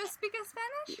 Shit. you speak in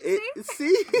Spanish. It, See,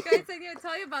 see, guys, I need to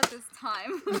tell you about this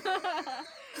time.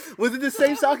 was it the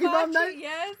same So sake bomb watch night? it,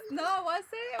 yes. No, was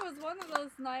it? It was one of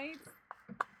those nights.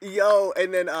 Yo,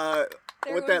 and then There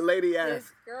what that was lady this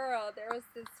asked. girl, there was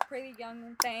this pretty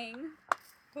young thing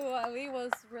who Ali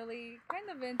was really kind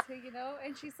of into, you know,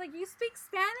 and she's like, "You speak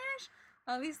Spanish?"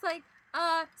 Ali's like,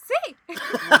 sí.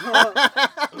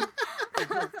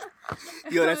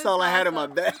 Yo, It that's was all I had in my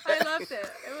awesome. bag. I loved it.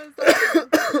 It was awesome.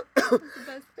 It was the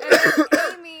best. And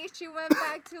then Amy, she went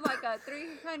back to like a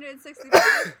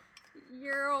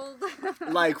 365-year-old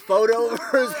Like photos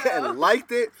Photo. and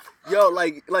liked it. Yo,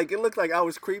 like it looked like I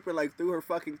was creeping like through her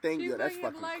fucking thing. She Yo, that's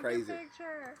fucking liked crazy. the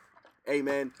picture. Hey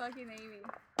man, Fucking Amy.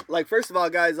 like first of all,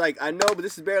 guys, like I know, but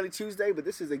this is barely Tuesday, but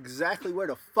this is exactly where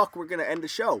the fuck we're gonna end the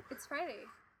show. It's Friday.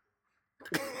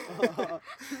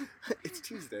 It's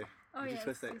Tuesday. Oh What you yeah.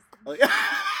 supposed to say? it's Oh yeah.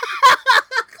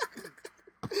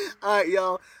 Alright,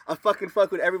 y'all. I fucking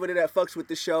fuck with everybody that fucks with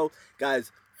the show.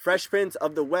 Guys, Fresh Prince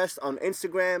of the West on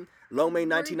Instagram,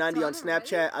 Lomay1990 on We're done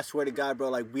Snapchat. I swear to God, bro,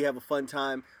 like we have a fun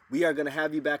time. We are gonna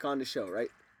have you back on the show, right?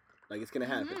 Like it's gonna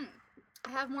happen. Mhm. I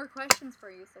have more questions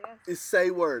for you, so yes. Just say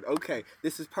word. Okay,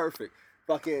 this is perfect.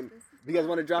 Fucking, This is do you guys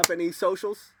want to drop any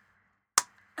socials?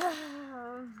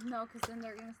 No, because then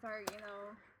they're gonna start, you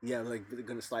know, Yeah, like they're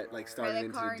gonna start Credit into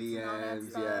the cards and all that DMs.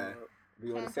 stuff. Yeah. Do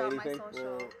you want to can't say drop my anything?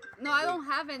 social. Well, No, I don't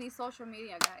have any social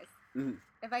media, guys. Mhm.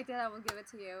 If I did, I would give it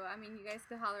to you. I mean, you guys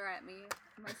could holler at me.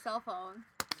 My cell phone.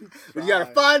 But you gotta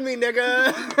find me,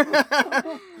 nigga.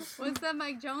 What's that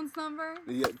Mike Jones number?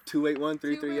 Yeah,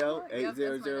 281-330-8004. 281? Yep,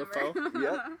 that's my number.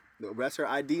 Yep. No, that's her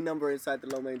ID number inside the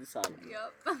Low Main Asylum.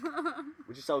 Yep.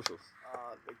 What's your socials?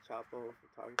 Big Chapo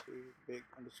Photography,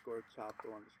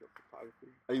 big_Chapo_photography.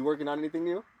 Are you working on anything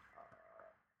new?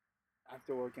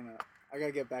 After working I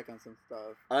gotta get back on some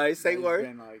stuff. Alright, say I've word.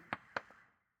 Been like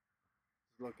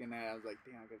looking at, I was like,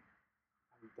 damn, I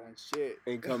That shit.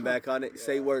 and come back on it. Yeah.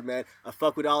 Say word, man. I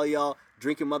fuck with all of y'all.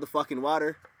 Drinking motherfucking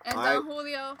water. And all Don right?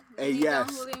 Julio. And You need Don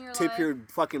yes, Julio in your tip life. your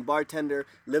fucking bartender.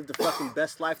 Live the fucking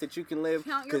best life that you can live.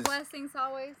 Count your blessings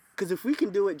always. Because if we can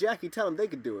do it, Jackie, tell them they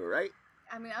can do it, right?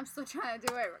 I mean, I'm still trying to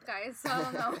do it, guys, so I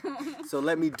don't know. So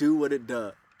let me do what it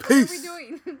does. What are we Peace.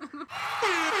 doing?